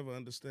 people never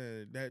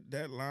understand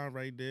that line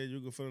right there.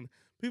 You can feel.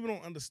 People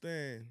don't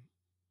understand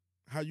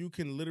how you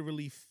can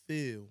literally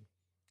feel.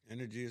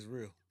 Energy is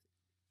real.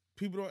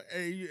 People don't.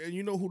 And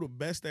you know who the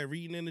best at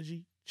reading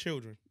energy?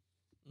 Children.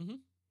 Mm-hmm.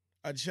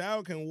 A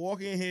child can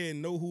walk in here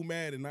and know who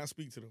mad and not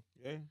speak to them.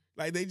 Yeah.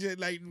 Like they just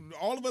like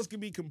all of us can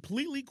be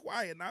completely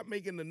quiet, not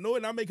making a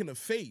noise, not making a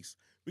face.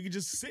 We can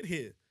just sit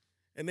here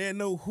and then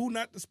know who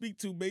not to speak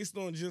to based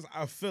on just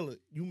I feel it.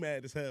 You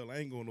mad as hell. I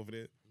ain't going over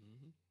there.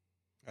 Mm-hmm.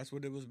 That's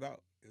what it was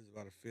about. It was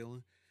about a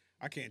feeling.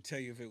 I can't tell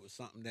you if it was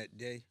something that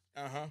day.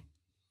 I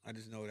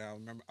just know that I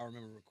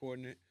remember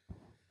recording it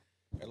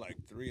at like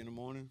 3 in the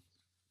morning.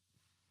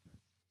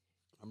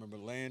 I remember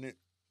laying it.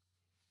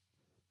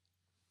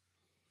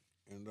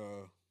 And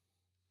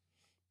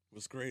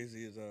what's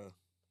crazy is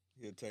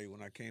he'll tell you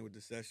when I came with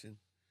the session,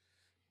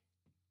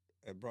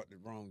 I brought the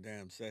wrong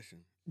damn session.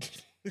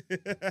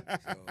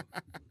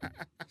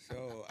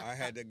 So I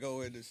had to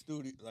go in the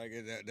studio like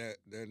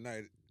that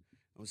night.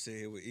 I'm sitting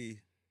here with E.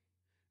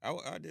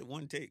 I did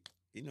one take.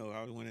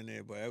 I went in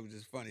there, but it was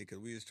just funny because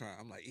we was trying.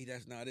 I'm like, E,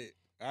 that's not it.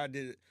 I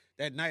did it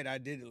that night. I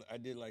did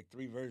like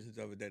 3 versions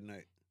of it that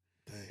night.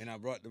 Dang. And I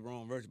brought the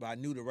wrong version, but I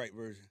knew the right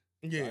version.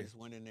 Yeah. So I just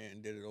went in there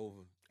and did it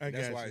over.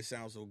 That's why it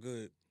sounds so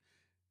good.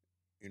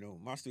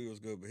 My studio's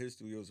good, but his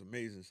studio's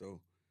amazing.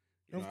 So,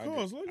 of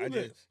course, look at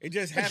that. It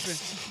just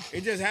happened.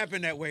 It just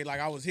happened that way.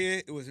 Like I was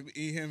here. It was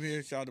him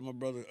here. Shout out to my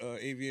brother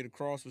Aviator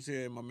Cross was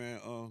here, and my man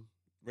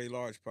Ray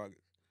Large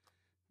Pockets.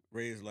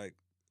 Ray is like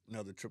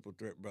another triple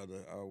threat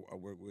brother. I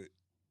work with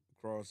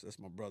Cross. That's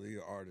my brother. He's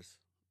an artist.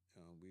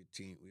 We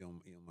team. We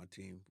on my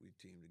team. We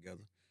team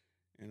together.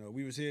 And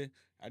we was here.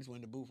 I just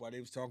went in the booth while they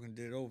was talking,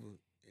 did it over,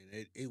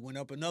 and it went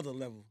up another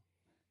level.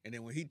 And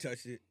then when he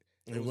touched it,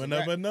 it went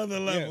up another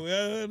level.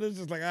 Yeah, it's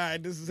just like, all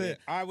right, this is it.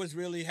 I was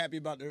really happy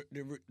about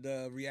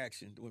the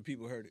reaction when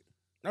people heard it.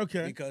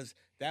 Okay, because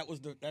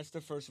that's the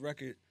first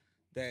record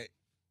that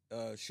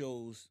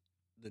shows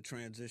the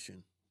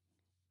transition.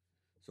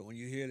 So when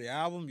you hear the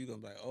album, you're gonna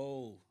be like,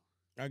 oh,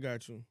 I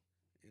got you.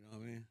 You know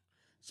what I mean?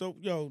 So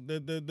yo,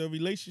 the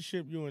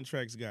relationship you and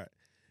Trex got,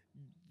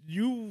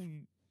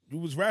 you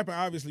was rapping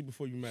obviously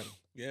before you met him.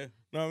 Yeah.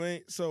 Know what I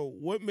mean? So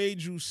what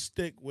made you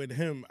stick with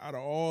him out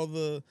of all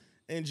the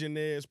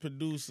engineers,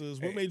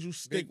 producers? What made you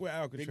stick with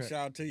Alcatraz? Big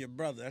shout out to your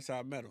brother. That's how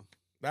I met him.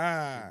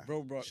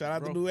 Shout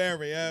out to New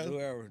Era, yeah. New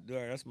Era.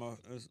 That's man,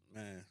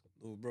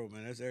 little bro,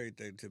 man. That's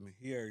everything to me.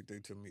 He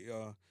everything to me.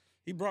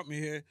 He brought me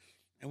here,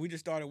 and we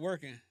just started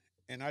working,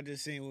 and I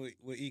just seen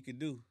what he could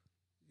do.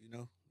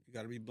 You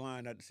got to be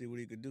blind not to see what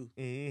he could do.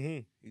 Mm-hmm.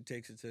 He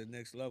takes it to the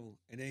next level,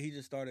 and then he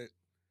just started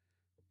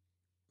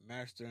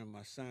mastering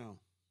my sound.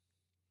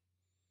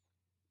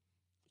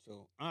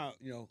 So,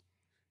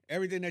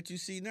 everything that you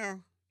see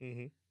now,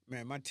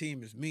 man, my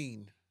team is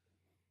mean.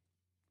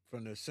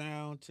 From the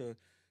sound to,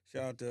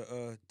 shout out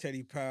to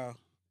Teddy Powell,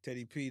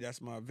 Teddy P, that's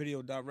my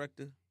video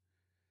director.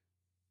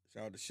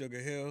 Shout out to Sugar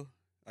Hill.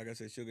 Like I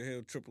said, Sugar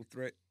Hill, triple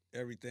threat,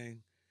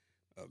 everything.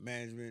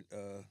 Management,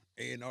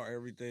 A&R,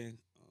 everything.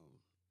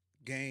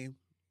 Game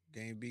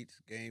Beats.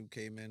 Game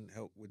came in,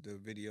 helped with the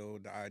video,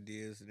 the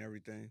ideas and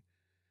everything.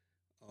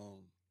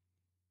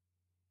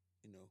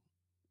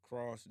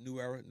 Cross, New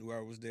Era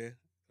was there.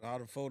 A lot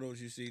of photos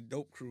you see,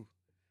 Dope Crew.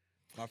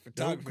 My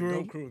photographer,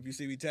 Dope Crew. If you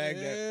see me tag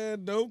that. Yeah,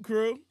 Dope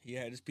Crew. He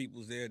had his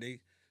peoples there.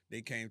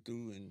 They came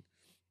through and,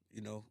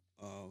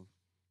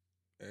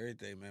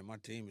 everything, man. My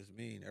team is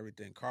mean.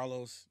 Everything.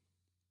 Carlos,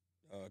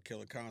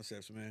 Killer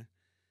Concepts, man.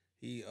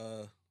 He,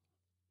 the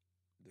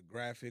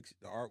graphics,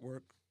 the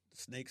artwork, the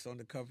snakes on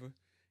the cover.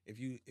 If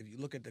you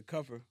look at the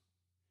cover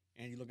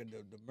and you look at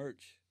the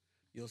merch,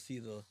 you'll see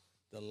the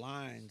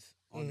lines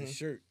on the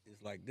shirt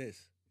is like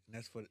this. and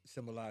that's for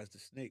symbolize the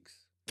snakes.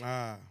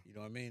 Ah, You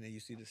know what I mean? And you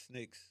see the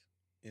snakes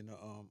in the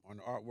on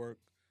the artwork,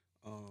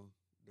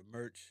 the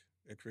merch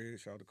they created.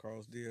 Shout out to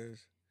Carlos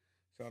Diaz.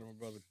 Shout out to my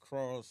brother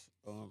Cross.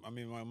 I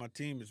mean, my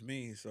team is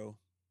mean, so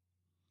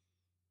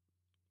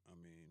I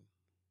mean,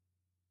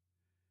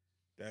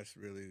 that's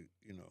really,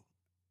 you know,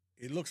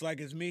 it looks like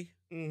it's me.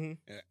 mm-hmm.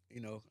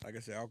 You know, like I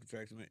said,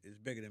 Alcatraz is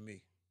bigger than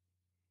me.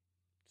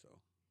 So,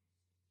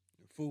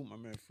 Fu, my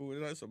man, Fu,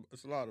 it's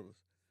a lot of us.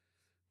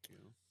 You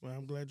know? Well,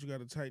 I'm glad you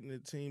got a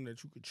tight-knit team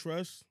that you could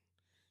trust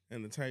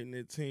and a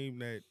tight-knit team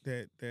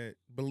that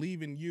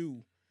believe in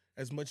you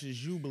as much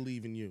as you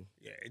believe in you.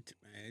 Yeah,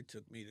 it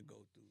took me to go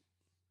through.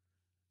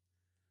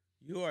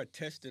 You are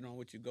tested on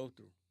what you go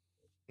through.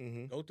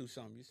 Mm-hmm. Go through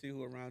something. You see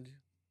who around you.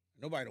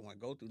 Nobody don't want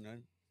to go through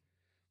nothing.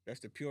 That's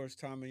the purest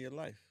time of your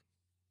life.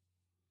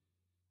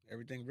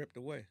 Everything ripped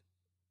away.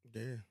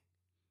 Yeah.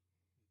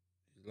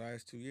 These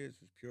last 2 years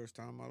was the purest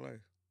time of my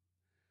life.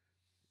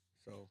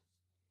 So,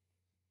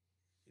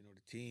 you know,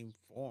 the team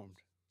formed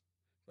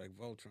like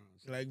Voltron.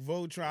 So, Like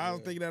Voltron. I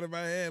was thinking that in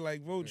my head,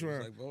 like Voltron.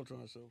 Yeah, it's like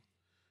Voltron. So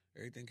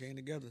everything came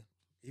together.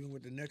 Even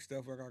with the next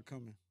stuff I got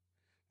coming.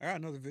 I got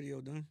another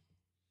video done.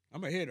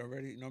 I'm ahead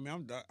already. You know what I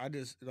mean? I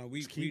just, you know,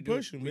 we keep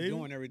pushing, we baby.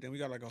 doing everything. We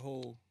got like a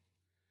whole,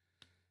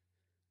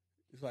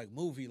 it's like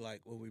movie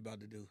like what we about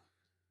to do.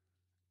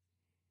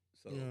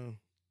 So yeah.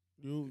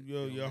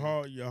 Your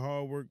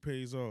hard work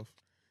pays off.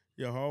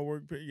 Your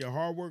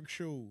hard work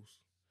shows.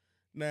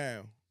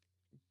 Now,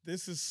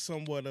 this is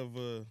somewhat of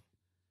a,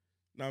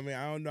 I mean,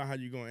 I don't know how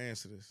you're gonna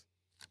answer this.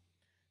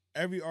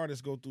 Every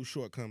artist go through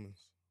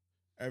shortcomings.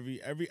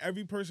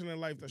 Every person in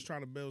life that's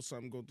trying to build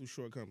something go through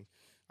shortcomings.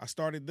 I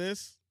started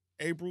this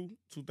April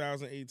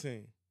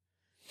 2018.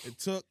 It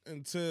took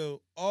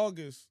until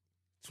August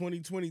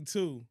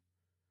 2022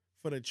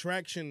 for the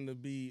traction to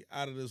be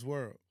out of this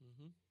world.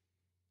 Mm-hmm.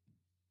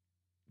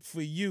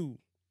 For you,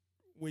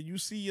 when you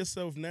see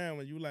yourself now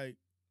and you like,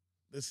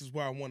 this is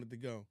where I wanted to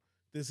go.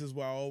 This is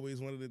where I always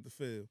wanted it to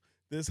feel.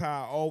 This is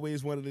how I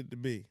always wanted it to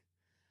be.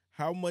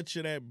 How much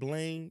of that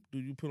blame do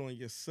you put on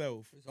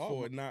yourself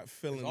for not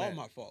feeling that? It's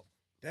all my fault.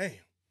 Damn.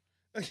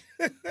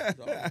 It's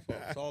all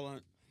my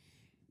fault.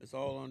 It's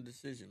all on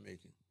decision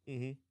making.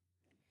 Mm-hmm.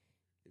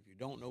 If you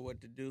don't know what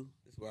to do,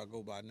 that's where I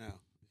go by now.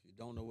 If you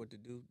don't know what to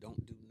do,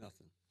 don't do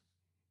nothing.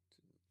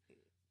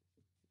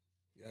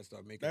 You gotta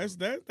start making.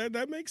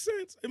 That makes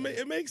sense. It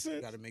makes sense.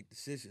 You gotta make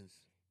decisions.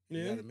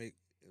 You gotta make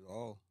it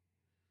all.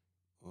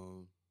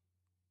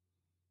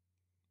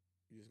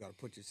 You just gotta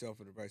put yourself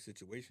in the right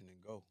situation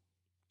and go.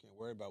 Can't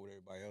worry about what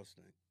everybody else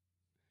thinks.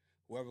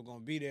 Whoever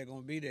gonna be there,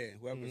 gonna be there.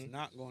 Whoever's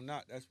not gonna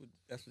not. That's what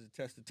the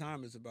test of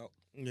time is about.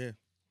 Yeah.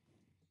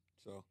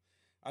 So,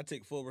 I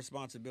take full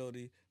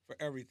responsibility for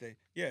everything.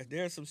 Yeah,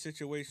 there are some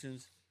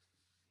situations,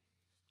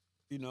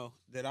 you know,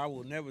 that I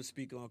will never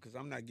speak on because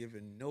I'm not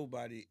giving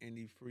nobody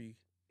any free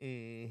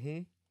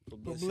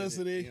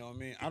publicity. You know what I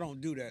mean? I don't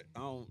do that. I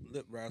don't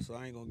lip wrestle.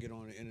 I ain't gonna get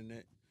on the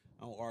internet.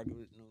 I don't argue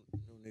with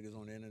no niggas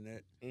on the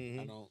internet.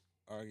 I don't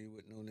argue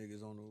with no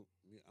niggas on the.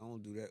 I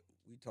don't do that.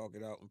 We talk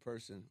it out in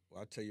person.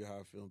 Well, I tell you how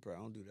I feel in person.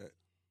 I don't do that.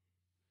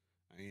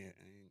 I ain't.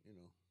 You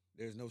know,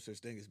 there's no such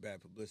thing as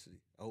bad publicity.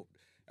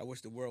 I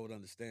wish the world would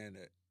understand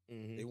that.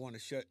 They want to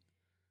shut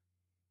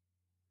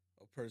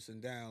a person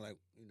down. Like,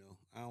 you know,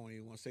 I don't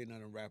even want to say none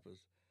of them rappers.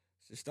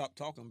 Just stop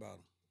talking about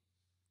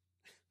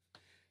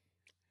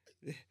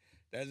them.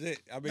 That's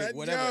it. I mean,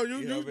 whatever.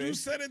 You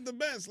said it the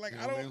best. Like,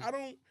 I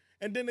don't.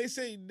 And then they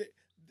say,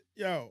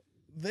 yo,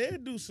 they'll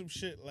do some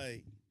shit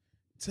like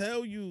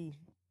tell you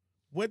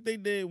what they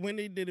did, when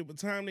they did it, what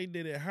time they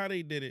did it, how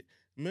they did it,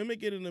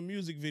 mimic it in a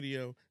music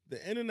video.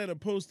 The internet will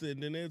post it,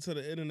 and then they'll tell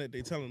the internet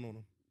they telling on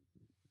them.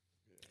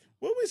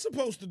 What we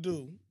supposed to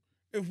do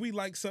if we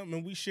like something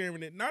and we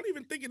sharing it, not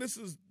even thinking this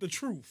is the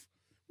truth.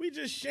 We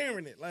just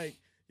sharing it like,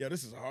 yo,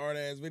 this is a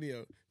hard-ass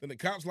video. Then the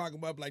cops lock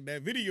them up like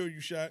that video you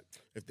shot.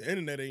 If the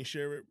internet ain't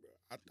share it,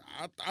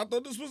 I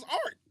thought this was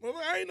art. Well,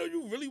 I didn't know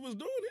you really was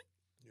doing it.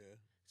 Yeah.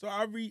 So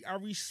I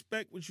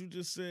respect what you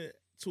just said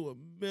to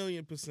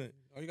 1,000,000%.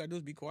 All you got to do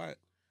is be quiet.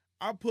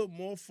 I put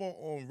more fault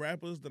on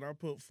rappers than I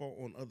put fault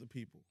on other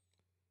people.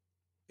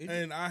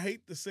 And I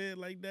hate to say it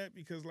like that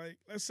because, like,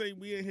 let's say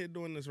we in here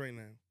doing this right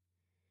now.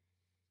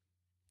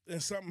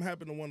 And something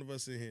happened to one of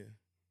us in here.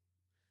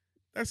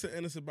 That's an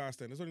innocent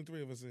bystander. There's only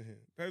 3 of us in here.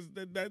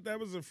 That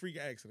was a freak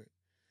accident.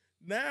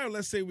 Now,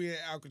 let's say we're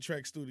at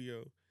Alcatraz Studio,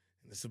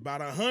 and it's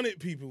about 100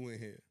 people in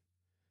here.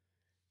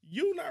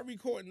 You not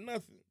recording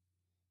nothing.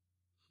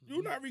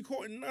 You not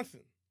recording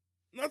nothing.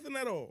 Nothing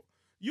at all.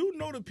 You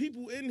know the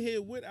people in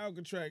here with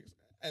Alcatraz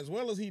as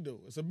well as he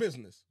do. It's a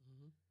business.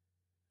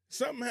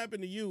 Something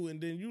happened to you, and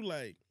then you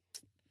like,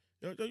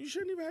 yo, you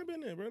shouldn't even have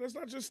been there, bro. That's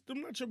not just,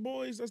 them not your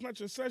boys. That's not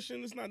your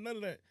session. It's not none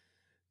of that.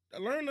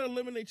 Learn to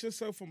eliminate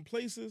yourself from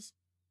places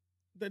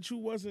that you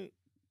wasn't,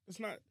 it's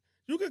not,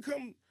 you could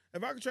come,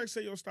 if Alcatraz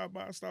say, yo, stop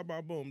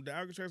by, boom. The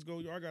Alcatraz go,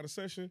 yo, I got a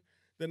session.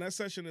 Then that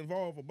session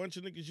involve a bunch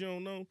of niggas you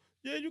don't know.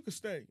 Yeah, you can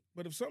stay.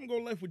 But if something go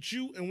left with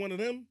you and one of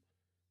them,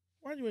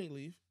 why you ain't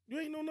leave? You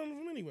ain't know none of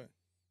them anyway.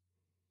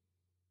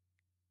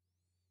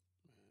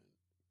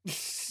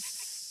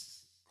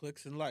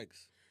 Clicks and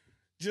likes.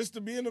 Just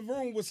to be in the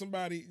room with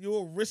somebody,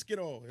 you'll risk it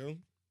all, yo.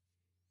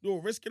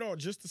 You'll risk it all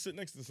just to sit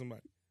next to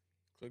somebody.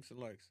 Clicks and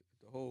likes.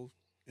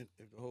 If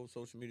the whole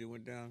social media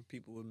went down,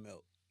 people would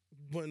melt.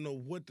 Wouldn't know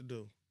what to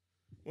do.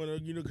 Well,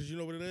 because you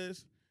know what it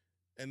is?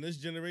 In this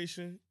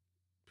generation,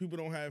 people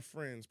don't have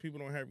friends. People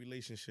don't have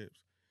relationships.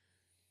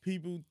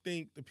 People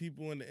think the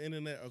people on the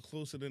internet are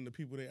closer than the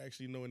people they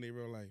actually know in their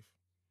real life.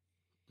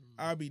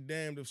 I'll be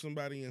damned if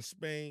somebody in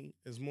Spain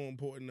is more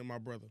important than my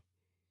brother.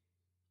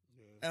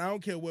 Yeah. And I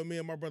don't care what me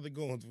and my brother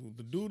going through.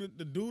 The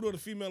dude or the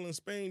female in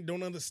Spain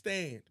don't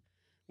understand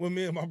what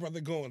me and my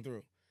brother going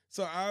through.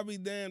 So I'll be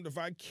damned if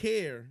I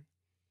care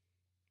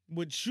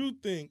what you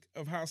think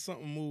of how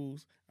something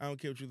moves. I don't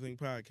care what you think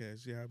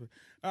podcast. Yeah,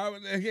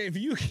 if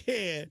you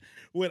care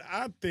what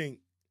I think,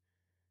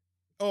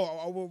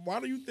 why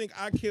do you think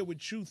I care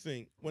what you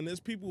think when there's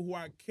people who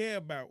I care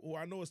about, who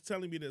I know is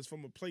telling me this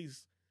from a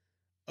place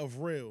of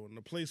real and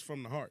a place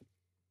from the heart?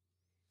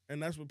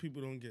 And that's what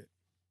people don't get.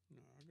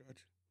 No, I got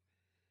you.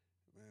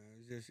 Man,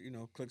 it's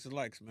just, clicks and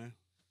likes, man.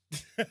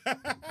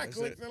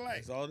 Clicks and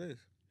likes. That's all it is.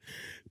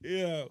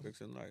 Yeah.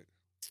 Clicks and likes.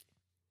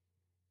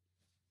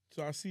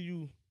 So I see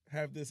you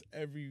have this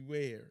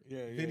everywhere.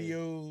 Yeah.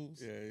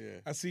 Videos. Yeah.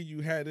 I see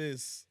you had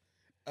this.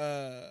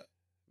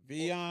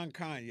 Beyond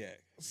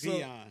Cognac. So,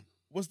 Beyond.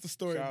 What's the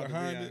story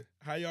behind it?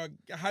 How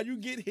you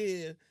get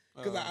here?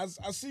 Because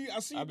I see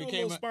you doing a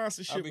little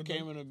sponsorship. I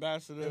became an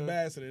ambassador.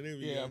 Ambassador, there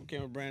we go. Yeah, I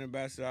became a brand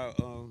ambassador.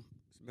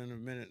 It's been a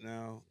minute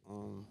now.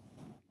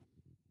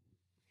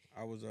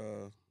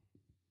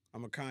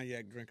 I'm a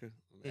cognac drinker.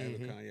 I'm an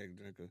avid cognac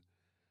drinker.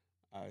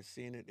 I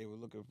seen it. They were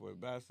looking for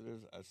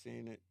ambassadors. I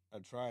seen it. I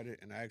tried it,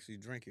 and I actually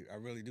drink it. I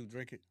really do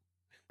drink it.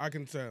 I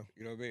can tell.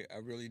 You know what I mean? I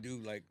really do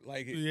like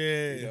it.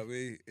 Yeah. You know what I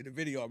mean? In the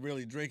video, I'm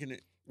really drinking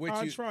it.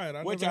 I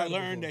tried. Which I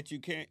learned that you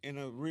can't in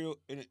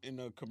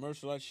a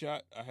commercial I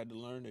shot. I had to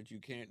learn that you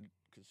can't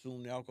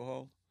consume the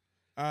alcohol.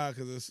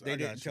 Because they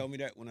didn't tell me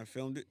that when I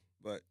filmed it,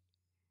 but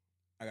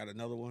I got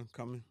another one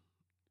coming.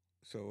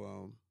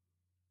 So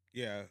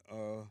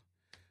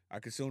I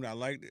consumed it. I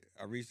liked it.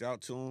 I reached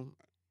out to them.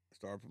 I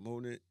started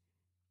promoting it.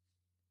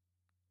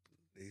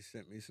 They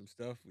sent me some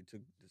stuff. We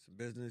did some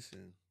business,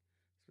 and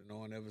it's been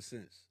on ever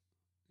since.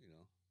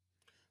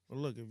 Well,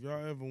 look, if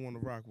y'all ever want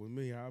to rock with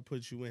me, I'll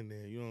put you in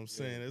there. You know what I'm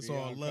saying? It's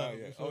all love.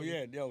 Oh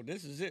yeah, yo,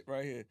 this is it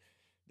right here.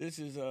 This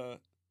is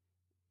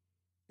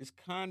it's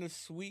kind of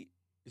sweet.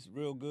 It's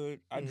real good.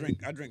 I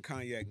drink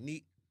cognac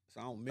neat,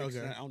 so I don't mix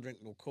it. I don't drink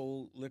no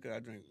cold liquor. I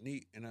drink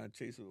neat, and I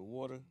chase it with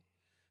water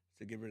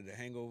to get rid of the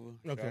hangover.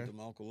 Shout out to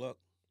my Uncle Luck.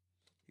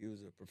 He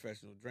was a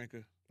professional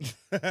drinker. You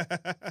know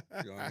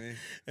what I mean?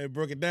 And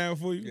broke it down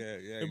for you?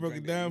 Yeah. He broke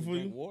it down for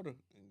you? Water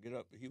and get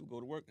up. He would go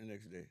to work the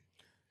next day.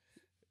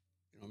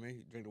 You know what I mean?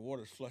 You drink the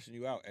water, it's flushing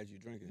you out as you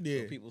drink it.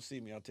 Yeah. So people see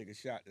me, I'll take a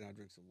shot, and I'll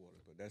drink some water.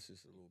 But that's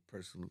just a little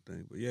personal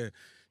thing. But yeah,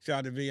 shout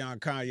out to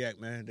Beyond Cognac,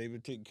 man. They've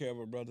been taking care of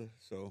our brother.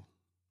 So,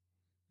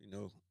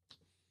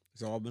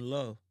 it's all been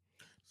love.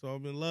 It's all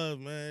been love,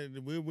 man.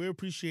 We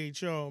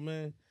appreciate y'all,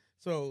 man.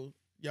 So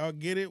y'all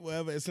get it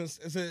wherever. It's in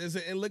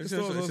liquor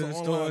stores. It's in the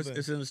stores.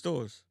 It's in the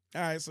stores.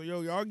 All right, so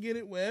y'all get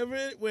it wherever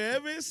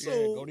it's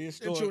sold. Go to your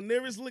store. At your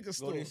nearest liquor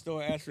store. Go to your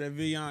store, ask for that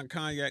Beyond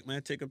Cognac,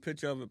 man. Take a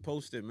picture of it,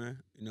 post it, man.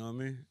 You know what I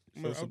mean?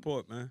 Show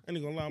support, man. I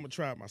ain't gonna lie, I'm gonna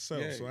try it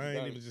myself. So I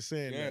ain't even just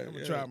saying that. I'm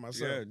gonna try it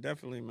myself. Yeah,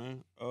 definitely,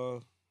 man.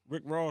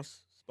 Rick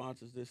Ross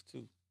sponsors this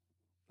too.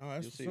 Oh,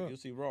 that's you'll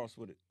see Ross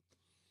with it.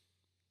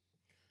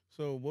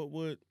 So what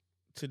would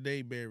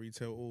today Barry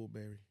tell old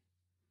Barry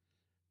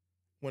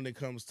when it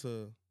comes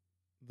to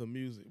the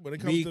music? When it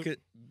comes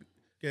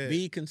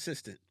be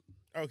consistent.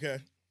 Okay.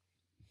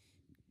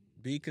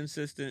 Be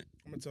consistent.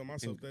 I'm gonna tell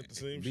myself that the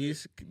same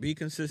shit. Be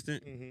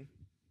consistent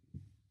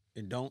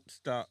and don't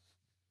stop.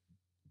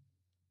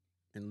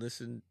 And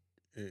listen.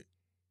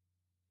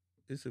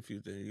 It's a few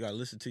things. You gotta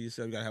listen to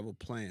yourself. You gotta have a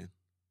plan.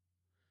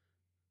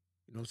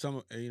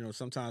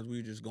 Sometimes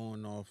we're just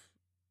going off,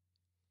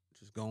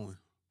 just going.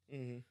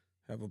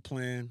 Have a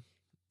plan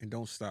and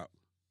don't stop.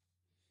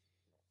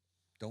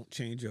 Don't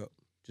change up.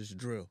 Just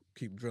drill.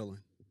 Keep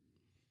drilling.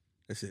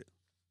 That's it.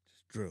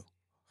 Just drill.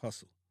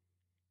 Hustle.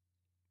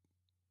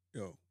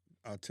 Yo,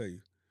 I'll tell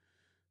you,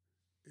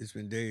 it's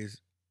been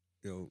days,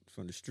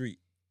 from the street.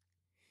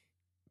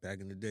 Back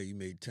in the day, you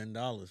made $10,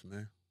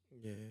 man.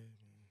 Yeah.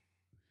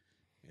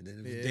 And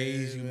then there was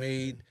days you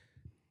made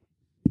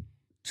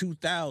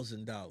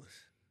 $2,000.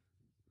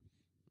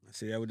 I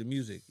say that with the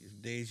music. There's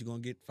days you're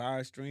going to get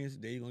 5 streams,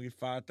 days you're going to get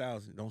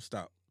 5,000. Don't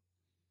stop.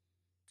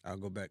 I'll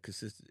go back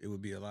consistent. It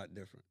would be a lot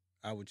different.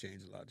 I would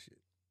change a lot of shit.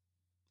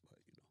 But,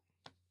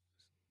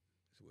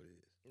 that's what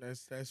it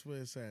is. That's where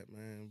it's at,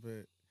 man.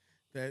 But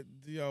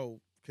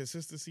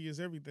consistency is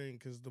everything.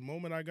 Because the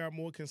moment I got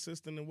more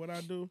consistent in what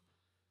I do,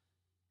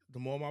 the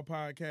more my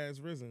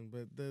podcast risen.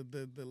 But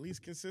the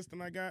least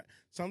consistent I got,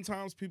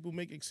 sometimes people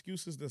make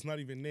excuses that's not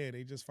even there.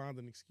 They just find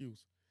an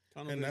excuse.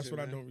 That's what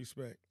I don't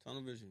respect.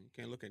 Tunnel vision. You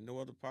can't look at no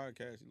other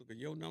podcast. You look at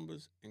your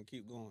numbers and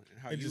keep going. And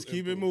how you just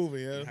keep it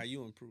moving, yeah. And how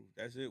you improve.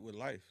 That's it with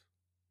life.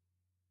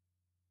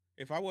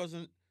 If I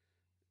wasn't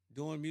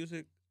doing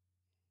music,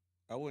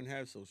 I wouldn't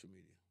have social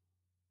media.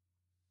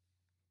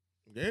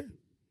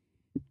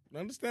 Yeah.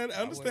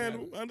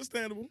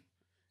 Understandable.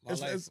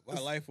 My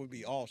life would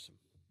be awesome.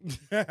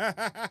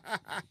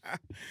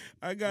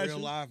 I got Real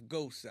you. live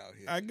ghosts out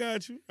here. I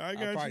got you. I'd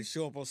probably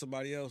show up on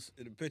somebody else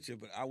in the picture,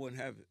 but I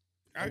wouldn't have it.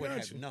 I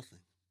wouldn't have nothing.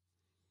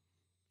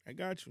 I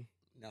got you.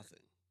 Nothing.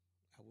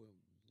 I wouldn't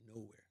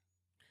nowhere.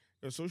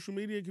 Social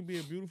media can be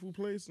a beautiful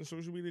place, and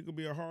social media can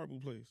be a horrible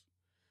place.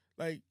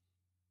 Like,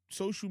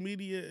 social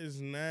media is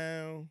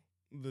now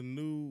the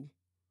new.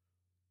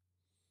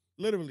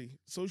 Literally,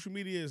 social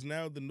media is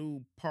now the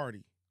new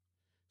party.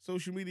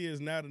 Social media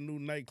is now the new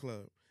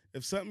nightclub.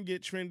 If something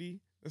get trendy,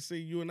 let's say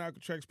you and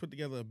Alcatraz put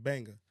together a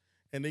banger,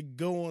 and they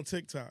go on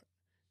TikTok,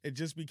 it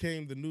just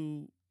became the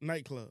new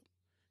nightclub.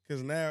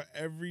 Because now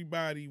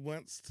everybody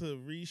wants to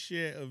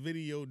reshare a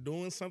video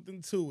doing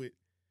something to it,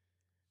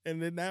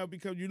 and then now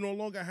because you no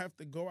longer have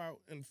to go out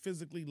and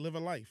physically live a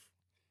life.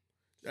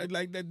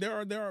 Like that,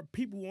 there are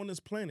people on this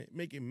planet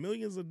making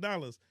millions of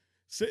dollars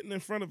sitting in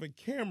front of a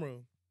camera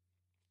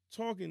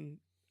talking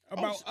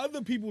about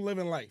other people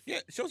living life.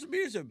 Yeah, social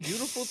media is a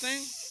beautiful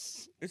thing.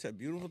 It's a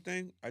beautiful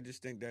thing. I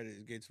just think that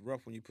it gets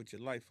rough when you put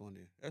your life on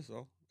there. That's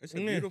all. It's a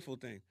beautiful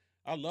thing.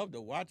 I love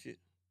to watch it.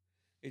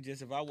 It's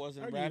just if I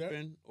wasn't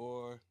rapping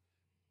or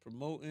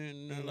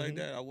promoting like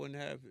that, I wouldn't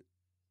have it.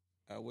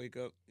 I wake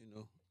up,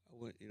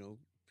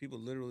 people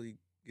literally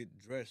get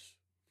dressed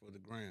for the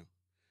gram.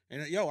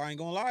 And I ain't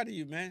gonna lie to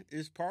you, man.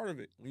 It's part of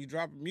it. When you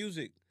drop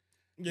music,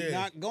 you're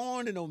not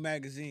going to no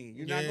magazine.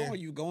 You're not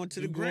going. You're going to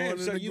the gram.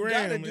 So you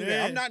gotta do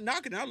that. I'm not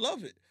knocking it. I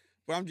love it.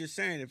 But I'm just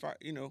saying, if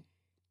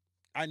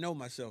I know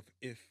myself.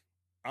 If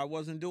I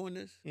wasn't doing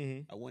this,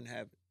 I wouldn't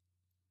have it.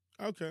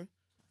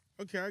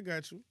 Okay, I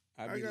got you.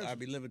 I'd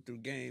be living through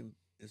game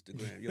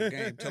Instagram. Yo,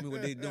 game, tell me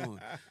what they doing.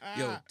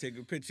 Yo, take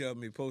a picture of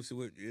me, post it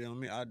with, you know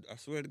what I mean? I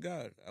swear to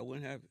God, I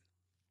wouldn't have it.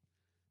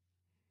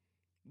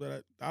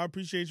 But I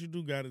appreciate you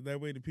do got it. That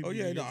way the people. Oh,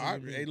 yeah,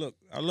 hey, look,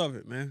 I love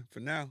it, man.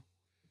 For now.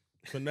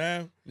 For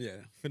now? Yeah.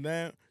 For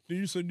now. Do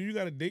you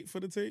got a date for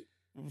the tape?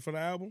 For the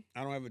album?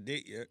 I don't have a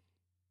date yet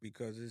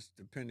because it's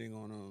depending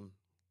on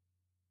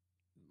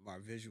my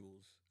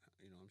visuals.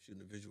 I'm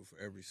shooting a visual for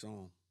every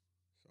song.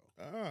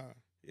 So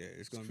yeah,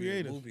 it's gonna be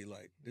a movie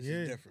like this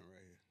is different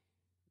right here.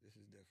 This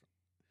is different.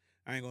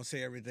 I ain't gonna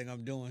say everything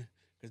I'm doing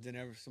because then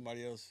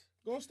somebody else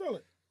gonna steal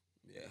it.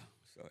 Yeah.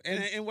 So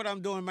and what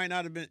I'm doing might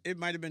have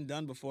been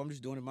done before. I'm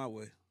just doing it my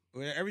way.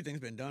 Everything's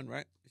been done,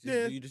 right?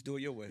 You just do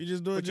it your way. You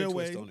just do it your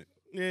way. Twist on it.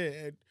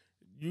 Yeah,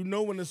 you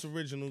know when it's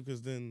original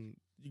because then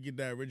you get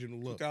that original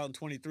look.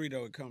 2023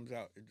 though, it comes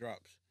out, it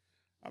drops.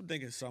 I'm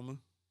thinking summer.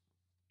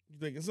 You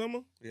thinking summer?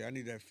 Yeah, I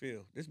need that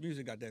feel. This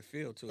music got that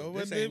feel to it. Oh,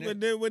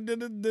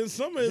 then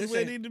summer is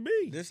where it need to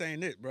be. This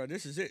ain't it, bro.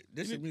 This is it.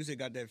 This music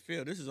got that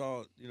feel. This is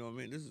all, you know what I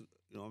mean? This is,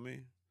 you know what I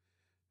mean?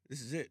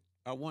 This is it.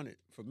 I want it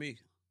for me.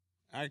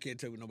 I can't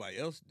tell what nobody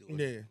else doing.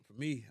 Yeah. For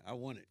me, I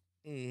want it.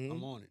 Mm-hmm.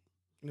 I'm on it.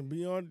 And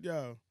beyond,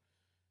 y'all,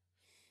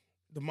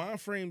 the mind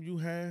frame you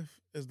have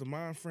is the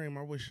mind frame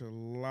I wish a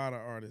lot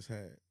of artists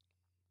had.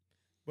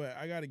 But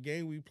I got a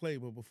game we play.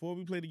 But before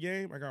we play the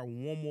game, I got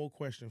one more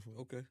question for you.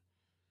 Okay.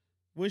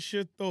 What's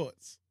your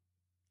thoughts?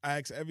 I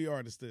ask every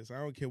artist this. I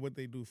don't care what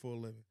they do for a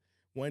living.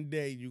 One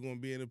day you're going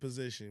to be in a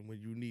position where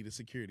you need a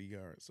security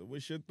guard. So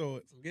what's your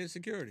thoughts? Get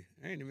security.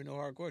 I ain't even no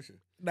hard question.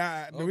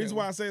 Nah, the reason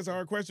why I say it's a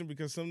hard question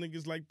because some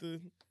niggas like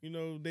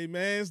they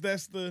mans,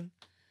 that's the,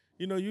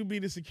 you be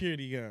the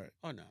security guard.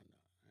 Oh, no.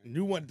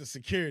 You want the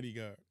security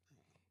guard.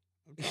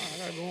 I'm trying. I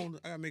got to go home.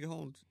 I got to make it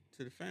home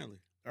to the family.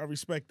 I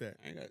respect that.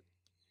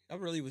 I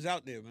really was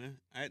out there, man.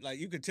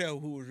 You could tell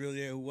who was really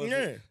there, who wasn't.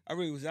 Yeah. I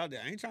really was out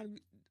there. I ain't trying to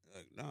be,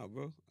 nah,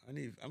 bro.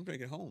 I'm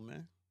taking it home,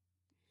 man.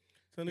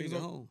 Tell you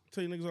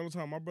niggas all the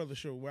time, my brother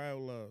showed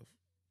wild love.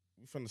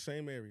 We from the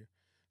same area.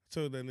 I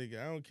told that nigga,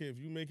 I don't care if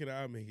you make it or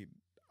I make it.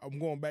 I'm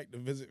going back to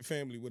visit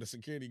family with a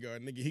security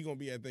guard. Nigga, he gonna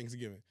be at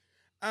Thanksgiving.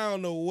 I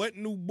don't know what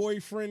new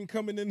boyfriend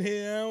coming in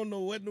here. I don't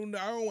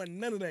want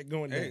none of that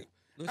going down.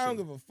 Listen, I don't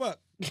give a fuck.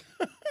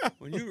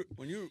 when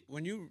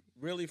you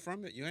really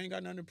from it, you ain't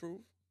got nothing to prove.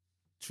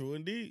 True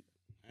indeed.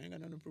 I ain't got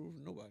nothing to prove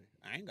to nobody.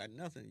 I ain't got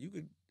nothing. You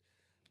could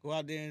go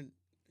out there and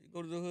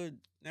go to the hood.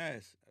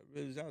 Nice. I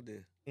really was out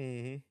there.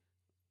 Mm-hmm.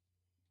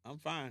 I'm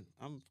fine.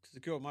 I'm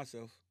secure with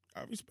myself.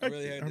 I respect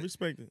it. I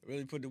respect it. I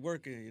really put the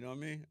work in, you know what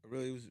I mean? I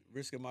really was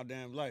risking my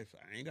damn life.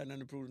 I ain't got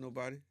nothing to prove to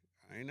nobody.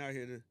 I ain't out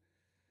here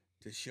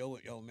to show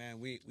it. Yo, man,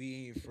 we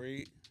ain't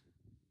afraid.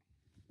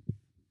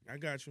 I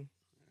got you.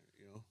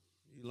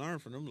 You learn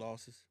from them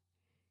losses.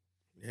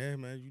 Yeah,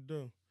 man, you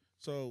do.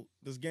 So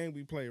this game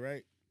we play,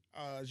 right?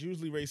 It's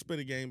usually Ray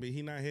Spitter game, but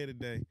he not here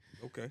today.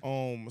 Okay.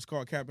 It's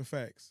called Cap and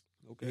Facts.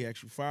 Okay. He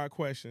asks you 5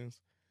 questions.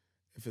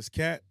 If it's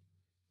cap,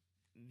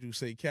 you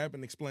say cap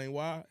and explain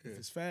why. Yeah. If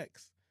it's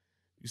facts,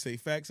 you say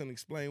facts and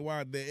explain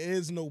why. There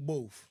is no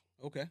both.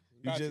 Okay.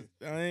 Gotcha.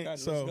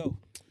 Let's go.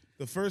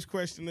 The first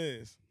question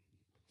is,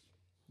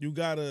 you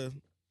gotta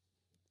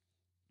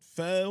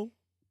fail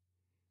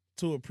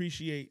to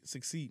appreciate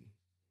succeeding.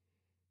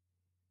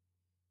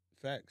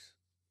 Facts.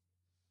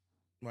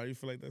 Why do you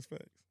feel like that's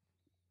facts?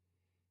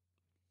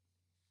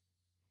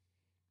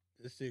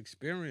 it's the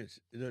experience.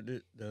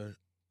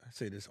 I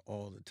say this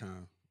all the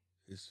time.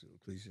 It's a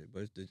cliche,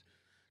 but it's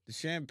the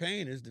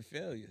champagne is the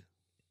failure.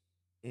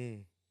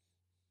 Mm.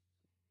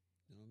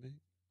 You know what I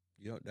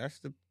mean? That's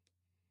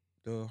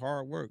the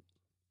hard work.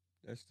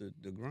 That's the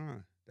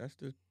grind. That's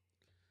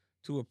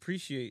to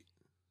appreciate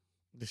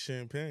the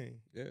champagne.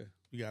 Yeah,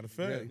 you gotta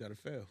fail. Yeah, you gotta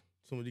fail.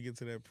 So when you get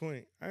to that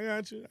point, I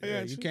got you.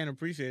 You can't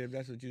appreciate it if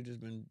that's what you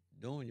just been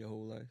doing your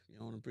whole life. You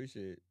don't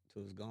appreciate it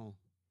till it's gone.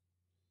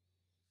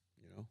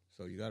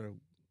 So you gotta.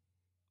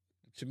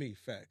 To me,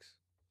 facts.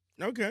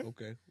 Okay.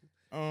 Okay.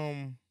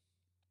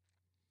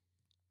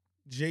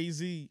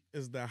 Jay-Z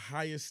is the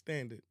highest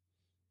standard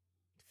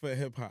for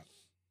hip hop.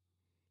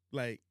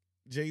 Like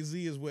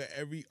Jay-Z is where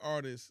every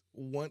artist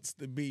wants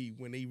to be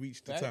when they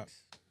reach the top.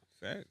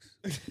 Facts.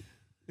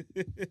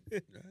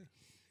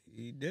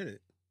 He did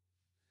it.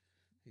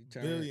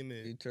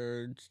 Billionaire. He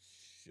turned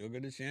sugar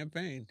to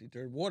champagne. He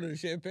turned water to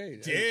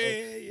champagne.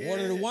 Yeah.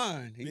 Water to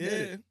wine. He did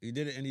it. He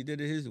did it, and he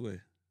did it his way.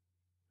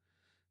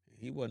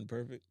 He wasn't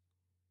perfect.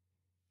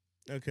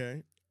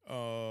 Okay.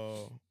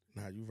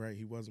 Nah, you're right.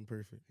 He wasn't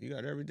perfect. He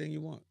got everything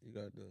you want. You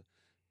got the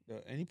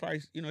and he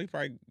probably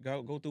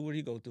go through what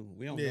he go through.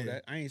 We don't know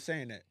that. I ain't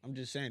saying that. I'm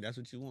just saying that's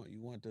what you want. You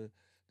want the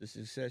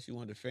success. You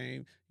want the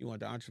fame. You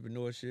want the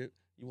entrepreneurship.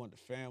 You want the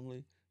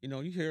family.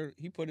 You hear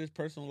he put his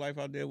personal life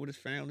out there with his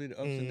family, the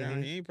ups and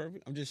downs. He ain't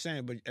perfect. I'm just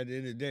saying, but at the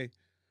end of the day,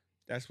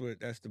 that's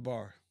the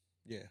bar.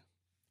 Yeah.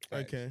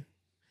 Right. Okay.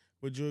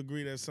 Would you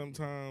agree that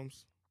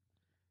sometimes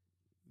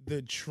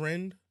the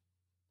trend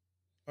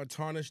or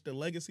tarnish the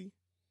legacy?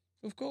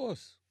 Of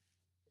course.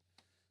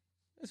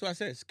 That's why I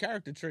said it's a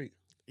character trait.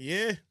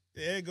 Yeah.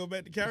 Go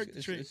back to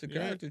character trait. It's a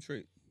character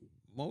trait.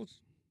 It's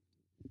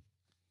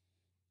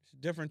a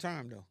different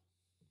time though.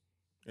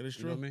 That is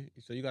true. You know what I mean?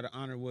 So you got to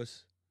honor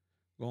what's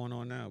going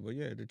on now. But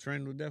yeah, the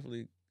trend will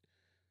definitely,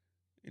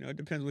 it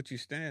depends what you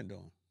stand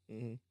on.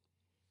 Mm-hmm.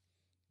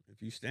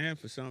 If you stand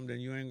for something, then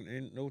you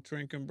ain't no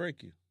trend can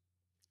break you.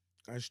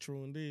 That's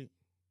true indeed.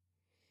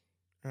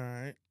 All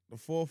right. The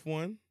fourth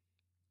one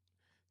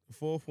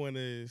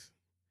is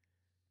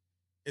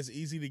it's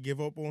easy to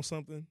give up on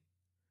something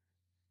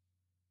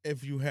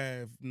if you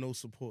have no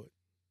support.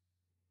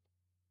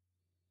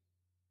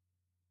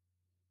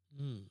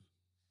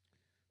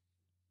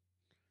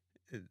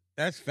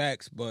 That's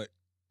facts, but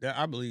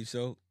I believe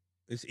so.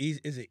 It's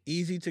easy. Is it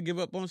easy to give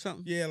up on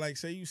something? Yeah, like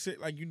say you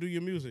you do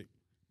your music,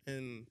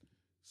 and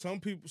some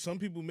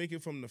people make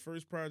it from the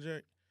first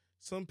project.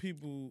 Some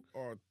people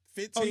are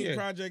 15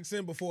 projects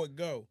in before it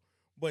go.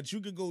 But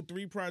you could go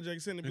 3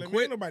 projects in and be like,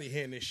 man, ain't nobody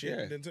hearing this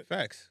shit. Yeah,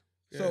 facts.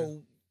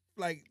 So,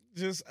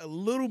 just a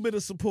little bit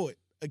of support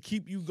will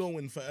keep you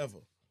going forever.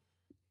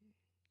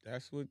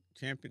 That's what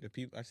the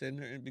people, I said in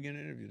the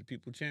beginning of the interview, the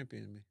people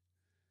champion me.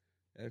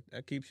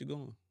 That keeps you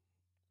going.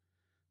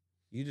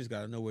 You just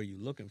got to know where you're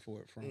looking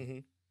for it from. Mm-hmm.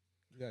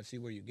 You got to see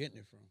where you're getting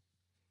it from.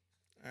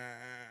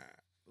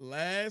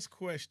 Last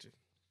question,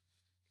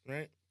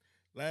 right?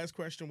 Last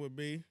question would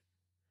be,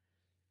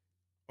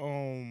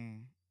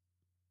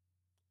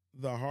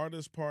 the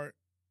hardest part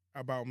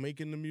about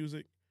making the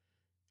music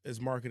is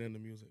marketing the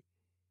music.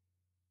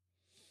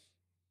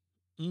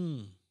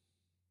 The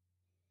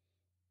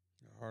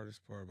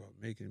hardest part about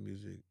making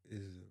music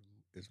is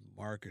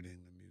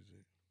marketing the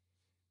music.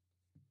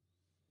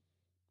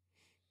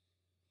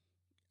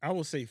 I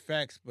will say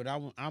facts, but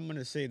I'm going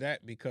to say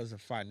that because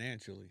of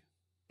financially.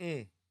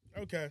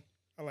 Okay.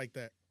 I like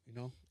that.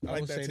 I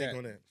like that take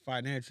on that.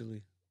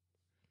 Financially,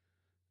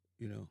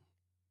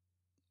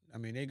 I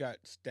mean, they got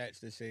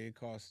stats that say it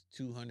costs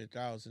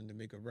 $200,000 to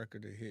make a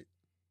record a hit.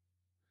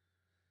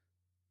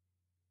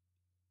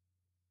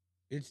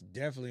 It's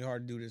definitely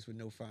hard to do this with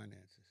no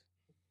finances.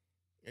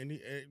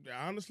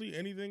 Honestly,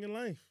 anything in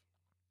life.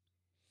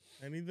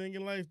 Anything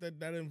in life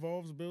that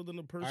involves building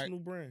a personal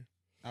brand.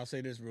 I'll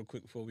say this real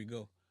quick before we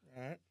go.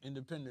 All right.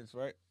 Independence,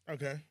 right?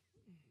 Okay.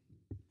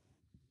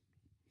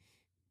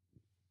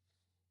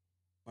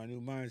 My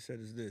new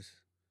mindset is this.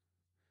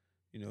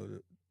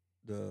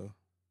 The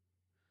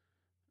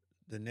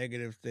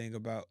negative thing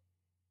about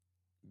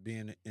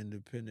being an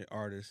independent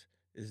artist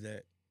is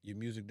that your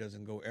music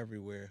doesn't go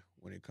everywhere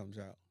when it comes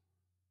out.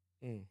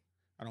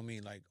 I don't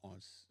mean like on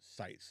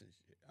sites and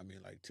shit. I mean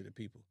like to the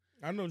people.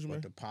 I know what you mean.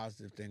 But the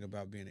positive thing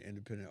about being an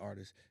independent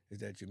artist is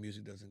that your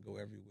music doesn't go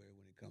everywhere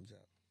when it comes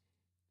out.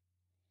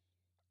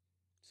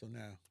 So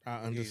now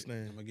I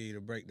understand. I'm gonna give you the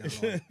breakdown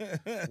on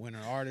it. When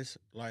an artist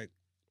like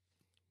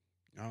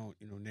I don't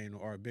name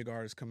no big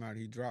artists come out,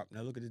 he dropped.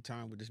 Now look at the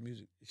time with this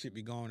music. It should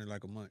be gone in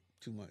like a month,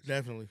 2 months.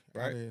 Definitely.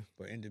 Right?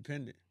 But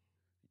independent.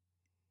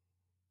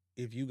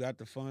 If you got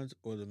the funds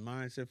or the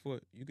mindset for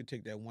it, you could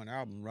take that one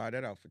album, ride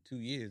that out for 2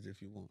 years if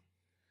you want.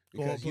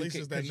 Go on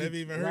places that never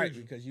even heard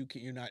you. Because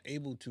you're not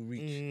able to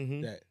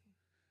reach that.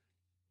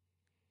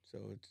 So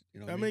it's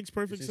that makes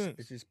perfect sense.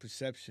 It's just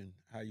perception,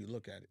 how you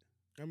look at it.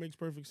 That makes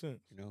perfect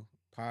sense.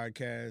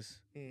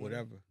 Podcasts,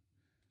 whatever.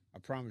 I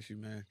promise you,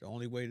 man, the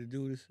only way to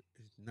do this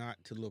is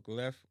not to look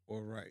left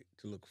or right,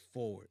 to look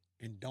forward.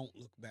 And don't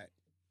look back.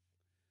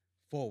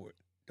 Forward.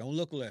 Don't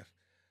look left.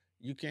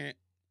 You can't,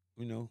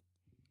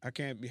 I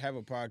can't have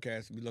a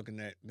podcast and be looking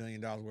at $1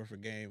 million worth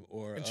of game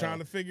or and trying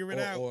to figure it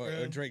out.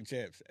 Or Drake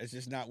Champs. It's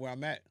just not where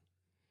I'm at.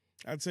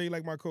 I tell you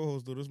like my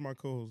co-host, though. This is my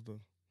co-host, though.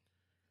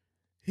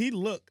 He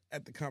look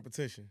at the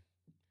competition,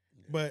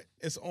 but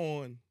it's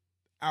on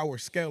our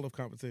scale of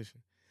competition.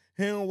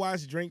 He don't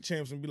watch Drink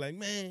Champs and be like,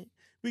 man,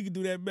 we could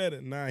do that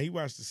better. Nah, he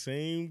watched the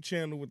same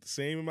channel with the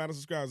same amount of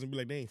subscribers and be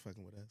like, they ain't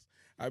fucking with us.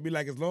 I'd be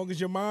like, as long as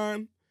your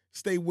mind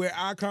stay where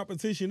our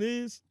competition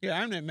is.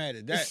 Yeah, I'm not mad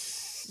at that.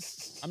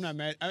 I'm not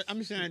mad.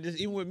 I'm saying this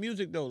even with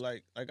music, though.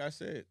 Like I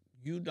said,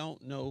 you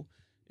don't know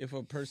if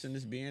a person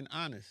is being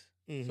honest.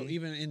 Mm-hmm. So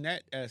even in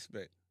that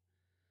aspect,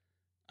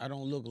 I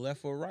don't look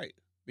left or right.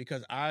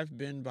 Because I've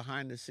been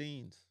behind the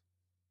scenes.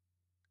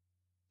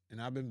 And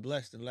I've been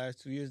blessed in the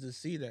last 2 years to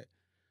see that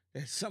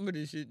some of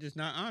this shit just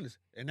not honest.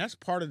 And that's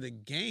part of the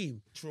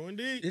game. True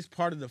indeed. It's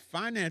part of the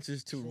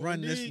finances to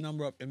run this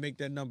number up and make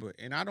that number.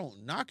 And I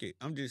don't knock it.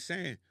 I'm just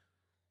saying,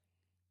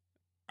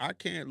 I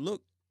can't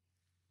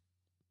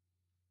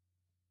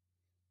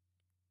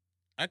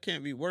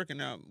be working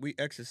out. We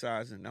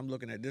exercising. I'm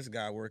looking at this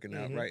guy working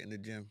out right in the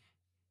gym.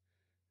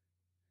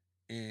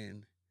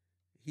 And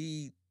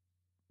he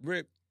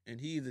ripped. And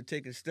he either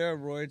taking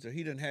steroids or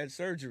he done had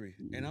surgery.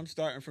 And I'm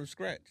starting from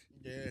scratch.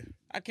 Yeah.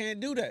 I can't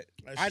do that.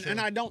 And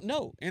I don't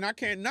know. And I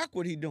can't knock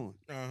what he doing.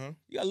 Uh-huh.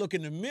 You got to look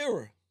in the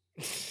mirror.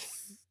 You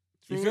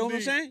feel what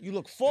I'm saying? You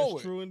look forward.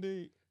 That's true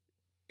indeed.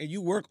 And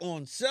you work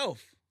on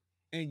self.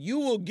 And you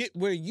will get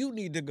where you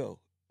need to go.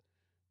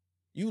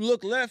 You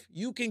look left,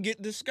 you can get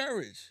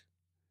discouraged.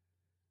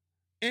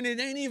 And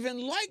it ain't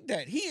even like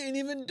that. He ain't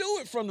even do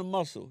it from the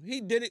muscle. He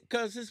did it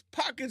because his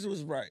pockets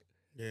was right.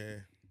 Yeah.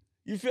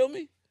 You feel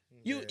me?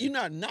 You're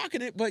not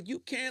knocking it, but you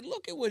can't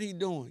look at what he's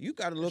doing. You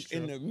got to look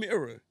in the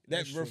mirror.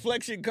 That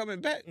reflection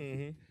coming back,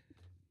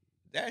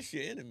 that's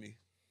your enemy.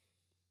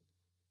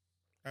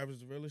 That was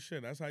the realest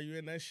shit. That's how you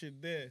end that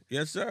shit there.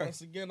 Yes, sir. Once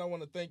again, I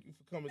want to thank you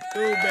for coming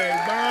through, baby.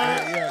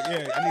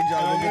 Yeah. I need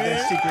y'all to get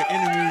that Secret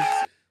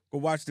Enemies. Go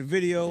watch the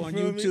video on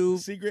YouTube.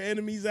 Secret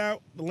Enemies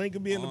out. The link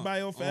will be in the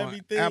bio for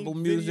everything. Apple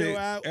Music,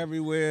 out,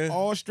 everywhere.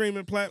 All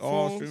streaming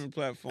platforms.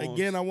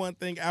 Again, I want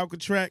to thank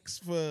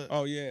Alcatrax for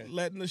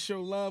letting the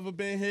show love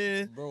up in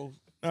here. Bro.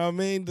 I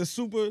mean,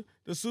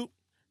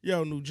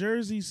 yo, New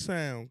Jersey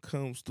sound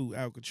comes through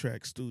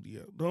Alcatrax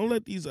Studio. Don't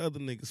let these other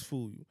niggas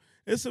fool you.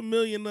 It's a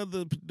million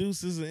other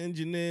producers and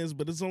engineers,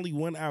 but it's only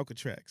one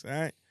Alcatrax, all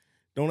right?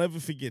 Don't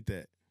ever forget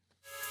that.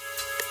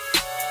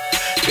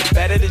 The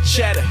better the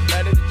cheddar,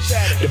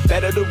 the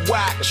better the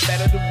watch.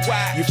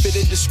 You fit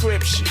the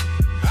description.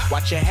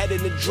 Watch your head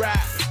in the drop.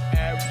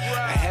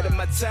 Ahead of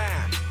my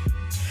time.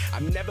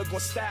 I'm never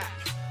gonna stop.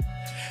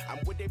 I'm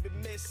what they've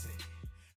been missing.